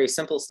use very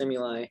simple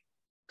stimuli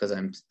because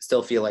I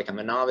still feel like I'm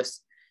a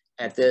novice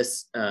at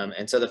this.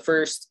 And so the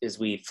first is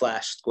we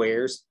flash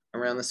squares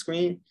around the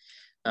screen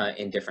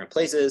in different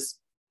places.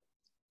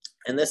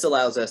 And this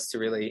allows us to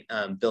really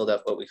build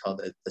up what we call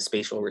the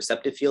spatial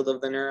receptive field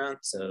of the neuron.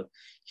 So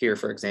here,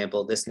 for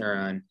example, this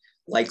neuron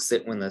likes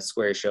it when the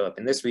squares show up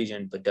in this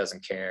region, but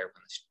doesn't care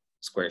when the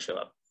squares show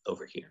up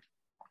over here.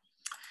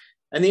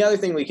 And the other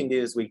thing we can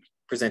do is we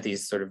present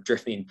these sort of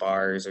drifting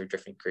bars or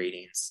drifting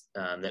gratings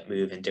that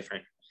move in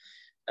different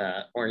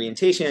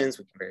orientations.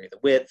 We can vary the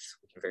width,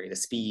 we can vary the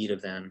speed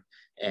of them,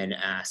 and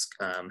ask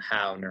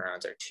how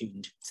neurons are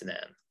tuned to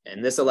them.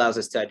 And this allows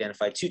us to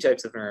identify two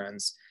types of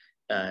neurons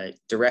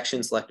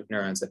direction selective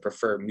neurons that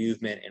prefer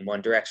movement in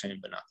one direction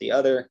but not the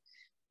other,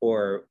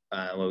 or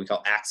what we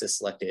call axis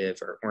selective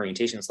or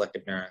orientation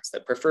selective neurons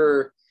that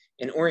prefer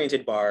an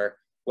oriented bar,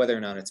 whether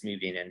or not it's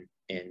moving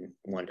in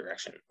one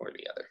direction or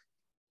the other.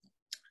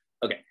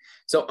 Okay,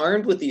 so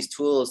armed with these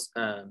tools,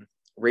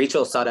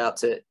 Rachel sought out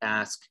to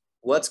ask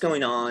what's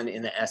going on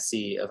in the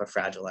SC of a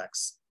Fragile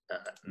X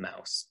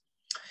mouse.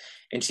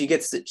 And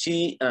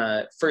she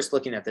first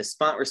looking at this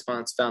spot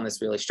response found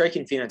this really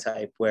striking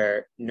phenotype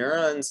where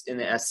neurons in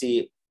the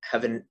SC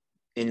have an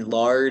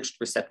enlarged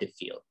receptive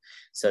field.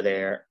 So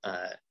they're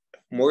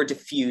more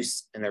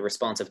diffuse and they're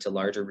responsive to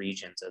larger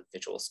regions of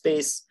visual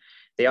space.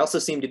 They also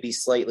seem to be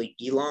slightly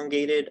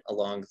elongated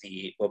along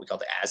what we call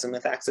the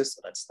azimuth axis.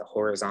 So that's the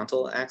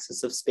horizontal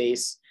axis of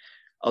space.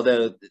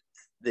 Although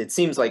it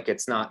seems like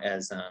it's not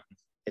as,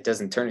 it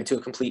doesn't turn into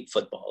a complete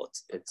football.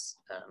 It's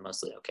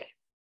mostly okay.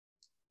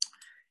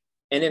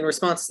 And in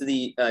response to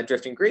the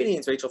drifting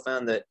gradients, Rachel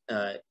found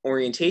that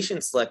orientation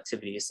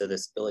selectivity, so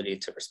this ability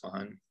to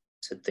respond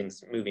to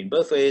things moving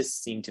both ways,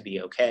 seemed to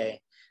be okay,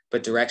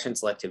 but direction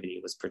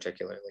selectivity was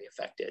particularly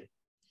affected.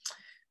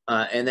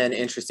 And then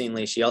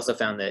interestingly, she also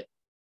found that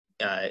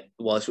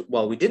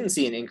while we didn't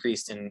see an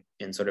increase in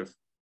sort of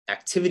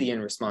activity in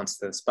response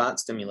to the spot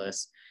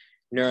stimulus,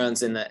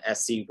 neurons in the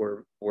SC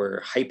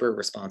were hyper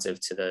responsive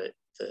to the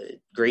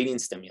grading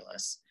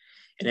stimulus.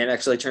 And it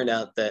actually turned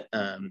out that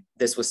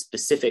this was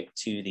specific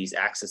to these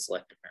axis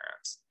selective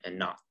neurons and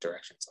not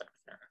direction selective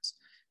neurons.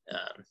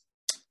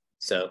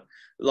 So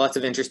lots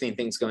of interesting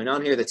things going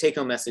on here. The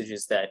take-home message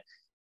is that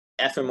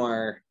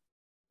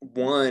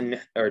FMR1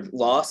 or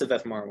loss of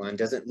FMR1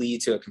 doesn't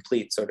lead to a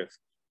complete sort of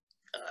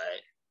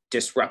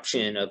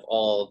disruption of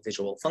all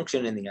visual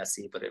function in the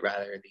SC, but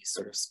rather these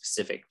sort of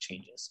specific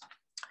changes.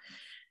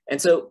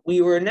 And so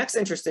we were next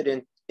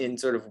interested in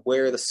sort of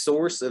where the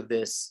source of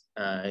this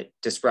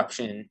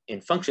disruption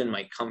in function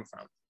might come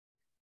from.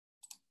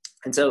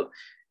 And so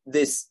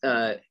this,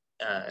 sorry,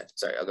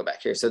 I'll go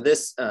back here. So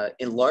this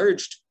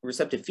enlarged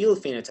receptive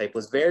field phenotype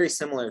was very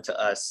similar to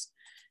us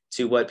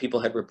to what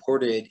people had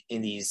reported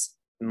in these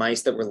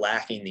mice that were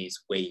lacking these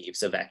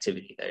waves of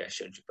activity that I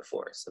showed you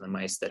before. So the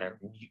mice that are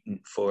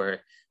mutant for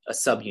a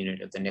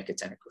subunit of the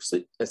nicotinic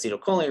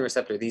acetylcholine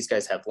receptor, these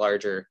guys have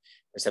larger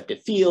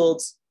receptive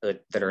fields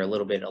that are a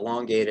little bit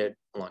elongated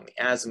along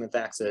the azimuth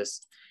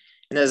axis.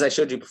 And as I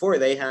showed you before,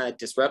 they had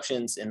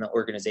disruptions in the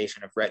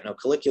organization of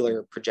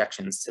retinocollicular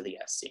projections to the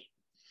SC.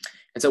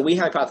 And so we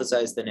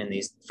hypothesized that in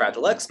these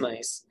Fragile X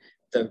mice,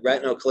 the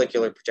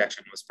retinocollicular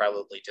projection was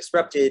probably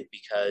disrupted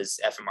because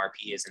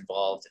FMRP is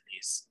involved in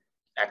these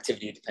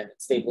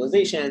activity-dependent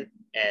stabilization,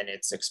 and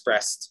it's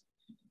expressed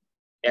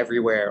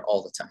everywhere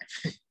all the time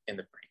in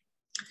the brain.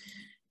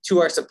 To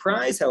our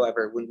surprise,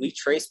 however, when we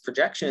traced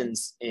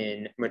projections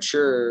in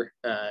mature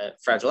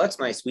Fragile X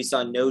mice, we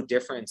saw no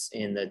difference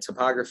in the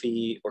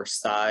topography or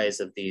size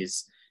of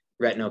these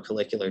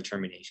retinocollicular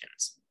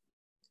terminations,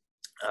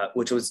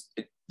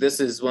 this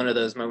is one of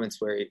those moments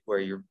where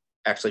you're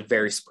actually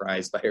very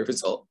surprised by a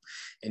result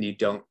and you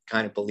don't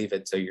kind of believe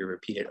it, so you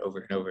repeat it over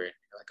and over and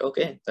you're like,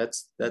 okay,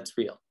 that's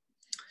real.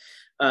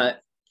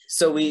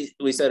 So we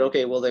said,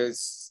 okay, well,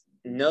 there's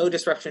no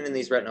disruption in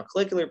these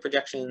retinocollicular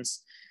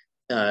projections.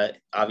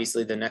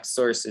 Obviously, the next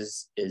source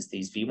is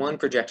these V1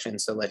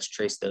 projections, so let's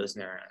trace those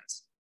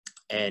neurons.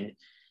 And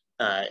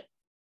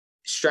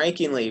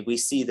strikingly, we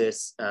see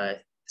this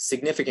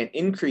significant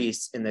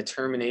increase in the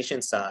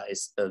termination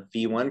size of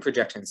V1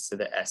 projections to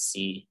the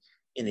SC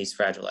in these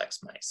Fragile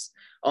X mice,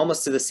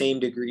 almost to the same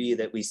degree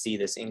that we see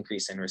this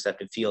increase in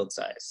receptive field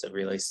size. So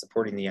really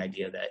supporting the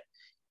idea that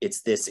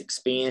it's this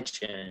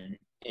expansion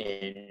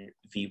in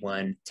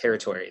V1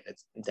 territory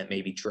that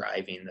may be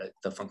driving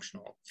the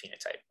functional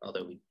phenotype,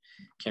 although we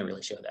can't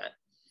really show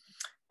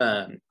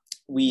that.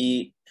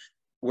 We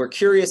were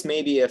curious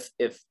maybe if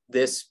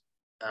this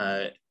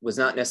was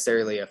not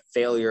necessarily a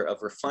failure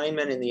of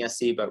refinement in the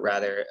SC, but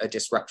rather a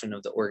disruption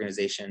of the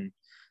organization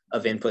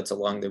of inputs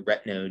along the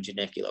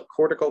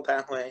retinogeniculocortical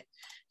pathway.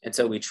 And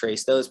so we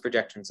traced those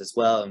projections as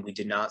well, and we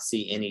did not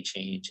see any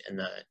change in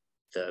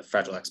the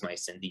Fragile X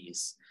mice in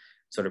these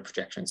sort of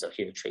projections. So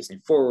here, tracing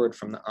forward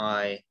from the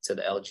eye to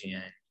the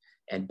LGN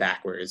and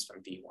backwards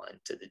from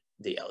V1 to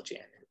the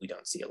LGN. We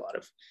don't see a lot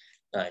of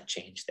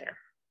change there.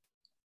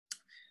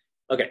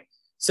 Okay,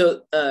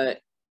 so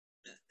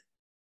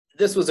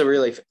this was a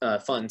really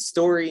fun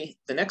story.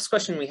 The next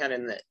question we had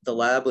in the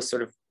lab was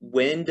sort of,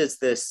 when does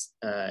this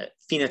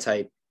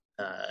phenotype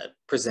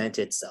present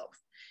itself?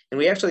 And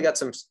we actually got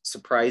some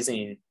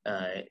surprising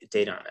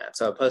data on that.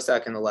 So a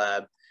postdoc in the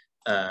lab,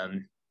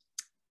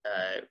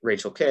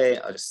 Rachel K,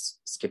 I'll just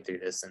skip through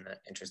this in the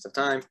interest of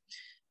time,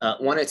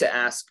 wanted to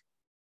ask,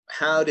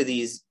 how do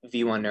these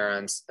V1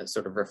 neurons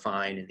sort of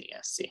refine in the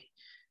SC?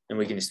 And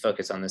we can just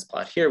focus on this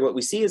plot here. What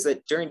we see is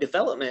that during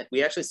development,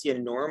 we actually see a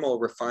normal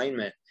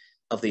refinement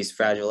of these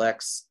Fragile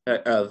X,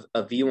 of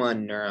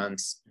V1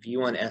 neurons,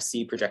 V1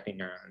 SC projecting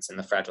neurons in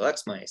the Fragile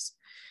X mice.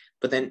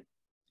 But then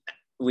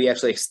we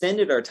actually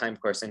extended our time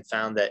course and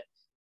found that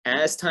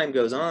as time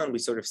goes on, we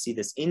sort of see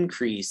this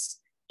increase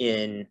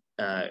in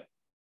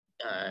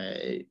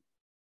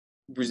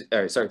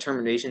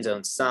termination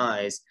zone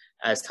size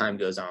as time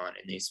goes on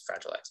in these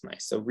Fragile X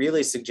mice. So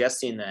really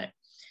suggesting that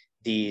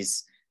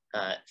these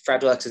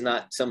Fragile X is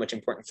not so much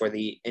important for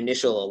the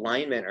initial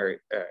alignment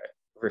or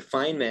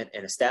refinement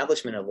and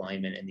establishment of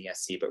alignment in the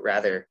SC, but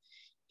rather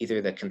either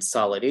the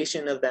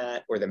consolidation of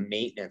that or the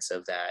maintenance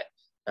of that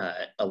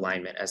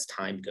alignment as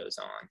time goes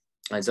on.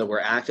 And so we're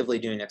actively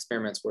doing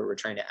experiments where we're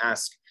trying to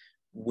ask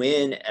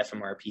when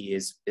FMRP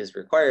is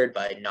required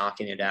by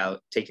knocking it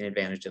out, taking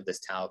advantage of this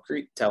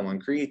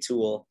Tau1-Cree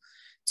tool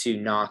to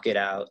knock it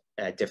out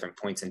at different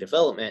points in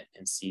development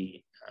and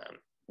see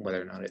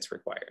whether or not it's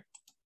required.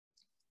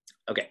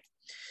 Okay,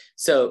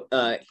 so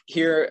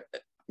here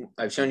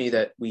I've shown you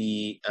that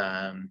we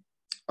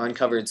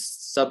uncovered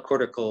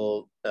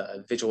subcortical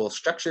visual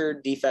structure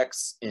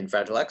defects in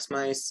Fragile X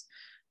mice.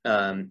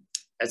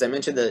 As I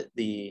mentioned,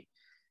 the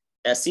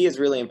SC is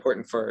really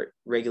important for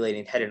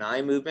regulating head and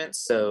eye movements.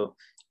 So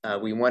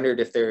we wondered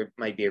if there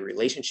might be a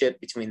relationship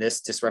between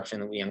this disruption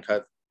that we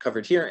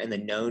uncovered here and the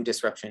known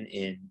disruption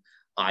in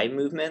eye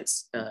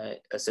movements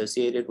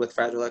associated with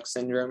Fragile X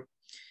syndrome.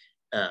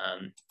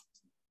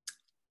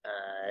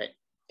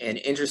 And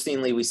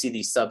interestingly, we see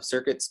these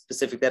sub-circuit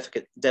specific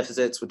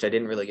deficits, which I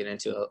didn't really get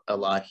into a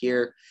lot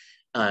here.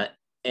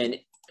 And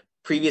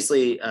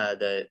previously,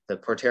 the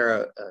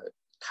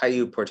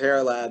Caillou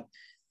Portera lab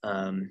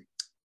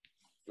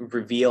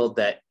revealed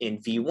that in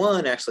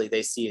V1, actually,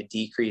 they see a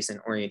decrease in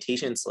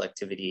orientation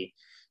selectivity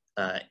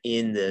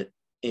in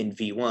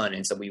V1.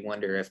 And so we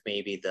wonder if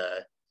maybe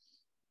the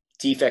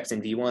defects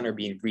in V1 are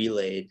being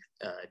relayed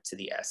to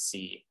the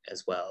SC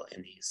as well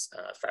in these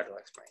Fragile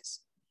X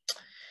mice.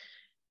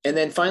 And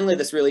then finally,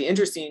 this really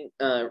interesting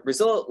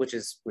result, which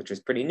is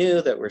pretty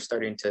new that we're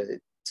starting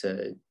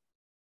to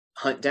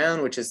hunt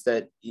down, which is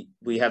that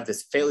we have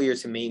this failure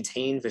to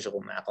maintain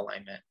visual map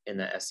alignment in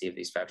the SC of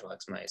these Fragile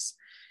X mice.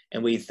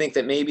 And we think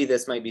that maybe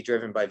this might be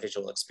driven by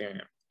visual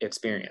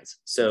experience.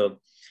 So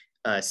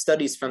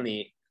studies from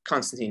the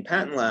Constantine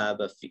Patton lab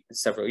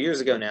several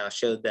years ago now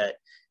showed that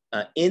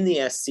in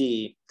the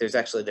SC, there's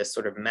actually this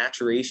sort of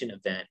maturation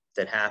event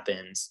that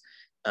happens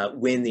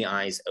when the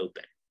eyes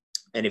open.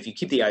 And if you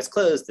keep the eyes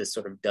closed, this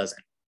sort of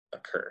doesn't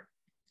occur.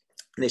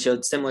 And they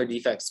showed similar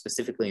defects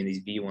specifically in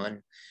these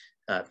V1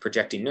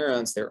 projecting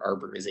neurons. Their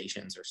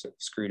arborizations are sort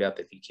of screwed up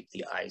if you keep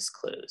the eyes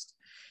closed.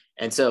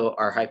 And so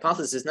our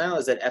hypothesis now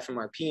is that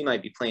FMRP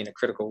might be playing a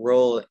critical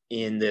role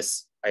in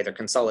this either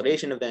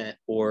consolidation event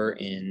or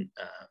in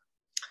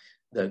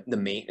the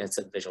maintenance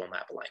of visual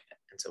map alignment.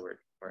 And so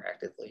we're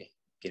actively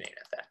getting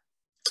at that.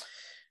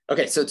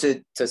 Okay, so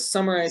to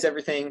summarize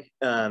everything,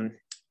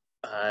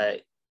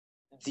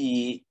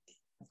 the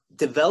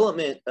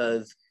development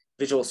of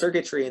visual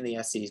circuitry in the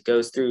SCs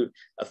goes through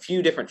a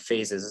few different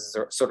phases. This is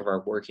sort of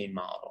our working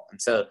model. And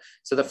so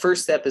the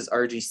first step is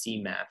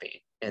RGC mapping.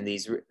 And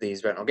these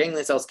retinal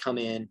ganglion cells come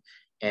in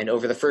and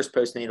over the first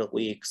postnatal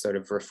week sort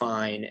of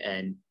refine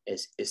and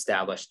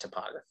establish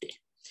topography.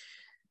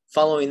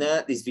 Following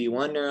that, these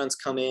V1 neurons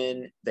come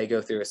in, they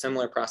go through a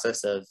similar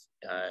process of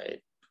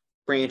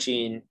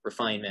branching,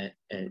 refinement,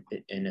 and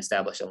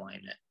establish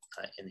alignment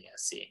in the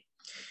SC.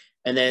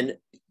 And then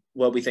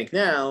what we think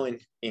now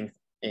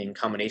in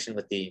combination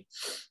with the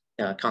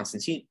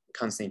Constantine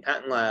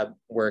Patton lab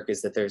work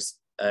is that there's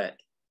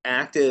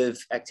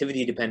active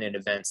activity-dependent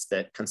events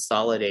that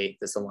consolidate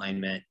this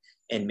alignment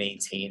and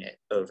maintain it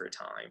over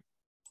time.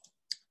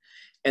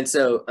 And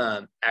so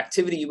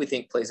activity, we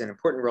think, plays an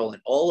important role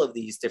in all of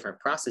these different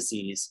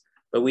processes,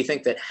 but we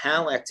think that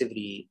how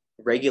activity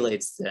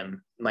regulates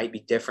them might be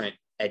different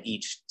at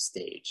each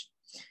stage.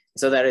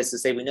 So that is to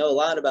say, we know a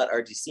lot about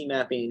RGC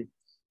mapping.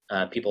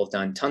 People have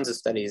done tons of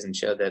studies and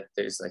show that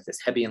there's like this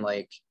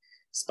Hebbian-like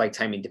spike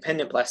timing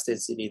dependent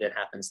plasticity that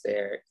happens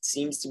there. It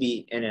seems to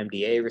be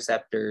NMDA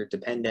receptor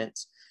dependent,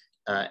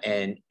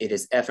 and it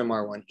is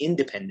FMR1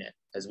 independent,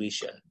 as we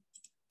should.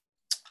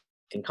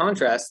 In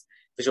contrast,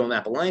 visual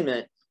map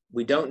alignment,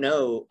 we don't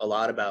know a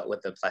lot about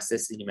what the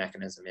plasticity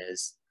mechanism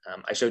is.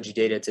 I showed you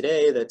data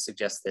today that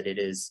suggests that it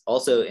is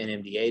also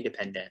NMDA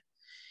dependent,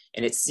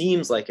 and it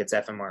seems like it's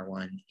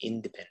FMR1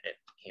 independent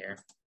here.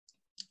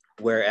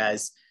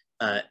 Whereas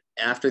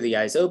after the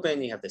eyes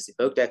open, you have this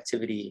evoked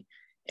activity,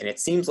 and it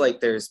seems like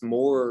there's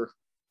more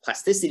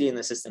plasticity in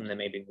the system than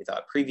maybe we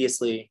thought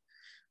previously.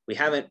 We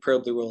haven't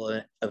probed the role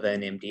of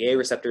NMDA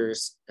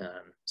receptors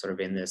sort of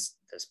in this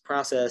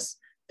process.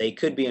 They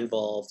could be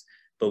involved,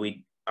 but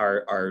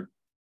our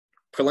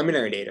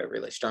preliminary data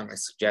really strongly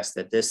suggests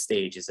that this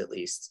stage is at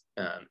least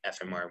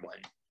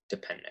FMR1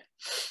 dependent.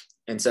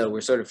 And so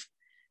we're sort of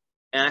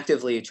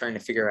actively trying to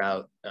figure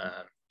out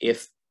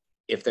if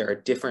there are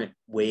different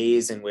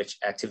ways in which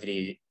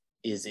activity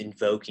is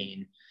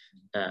invoking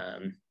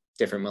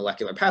different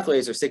molecular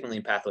pathways or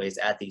signaling pathways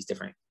at these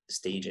different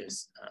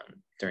stages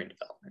during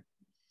development.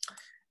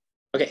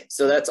 Okay,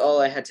 so that's all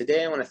I had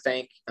today. I want to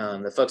thank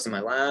the folks in my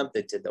lab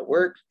that did the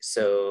work.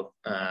 So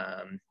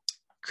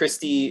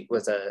Christy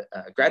was a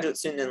graduate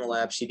student in the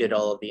lab. She did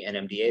all of the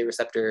NMDA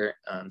receptor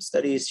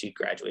studies. She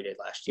graduated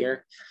last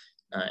year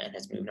and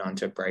has moved on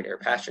to brighter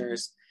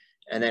pastures.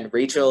 And then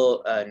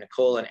Rachel,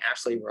 Nicole, and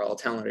Ashley were all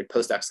talented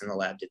postdocs in the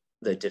lab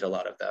that did a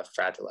lot of the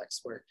Fragile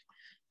X work.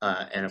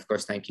 And of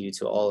course, thank you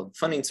to all of the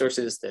funding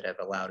sources that have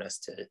allowed us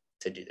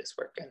to do this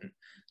work. And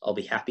I'll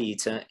be happy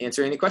to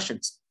answer any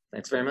questions.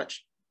 Thanks very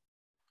much.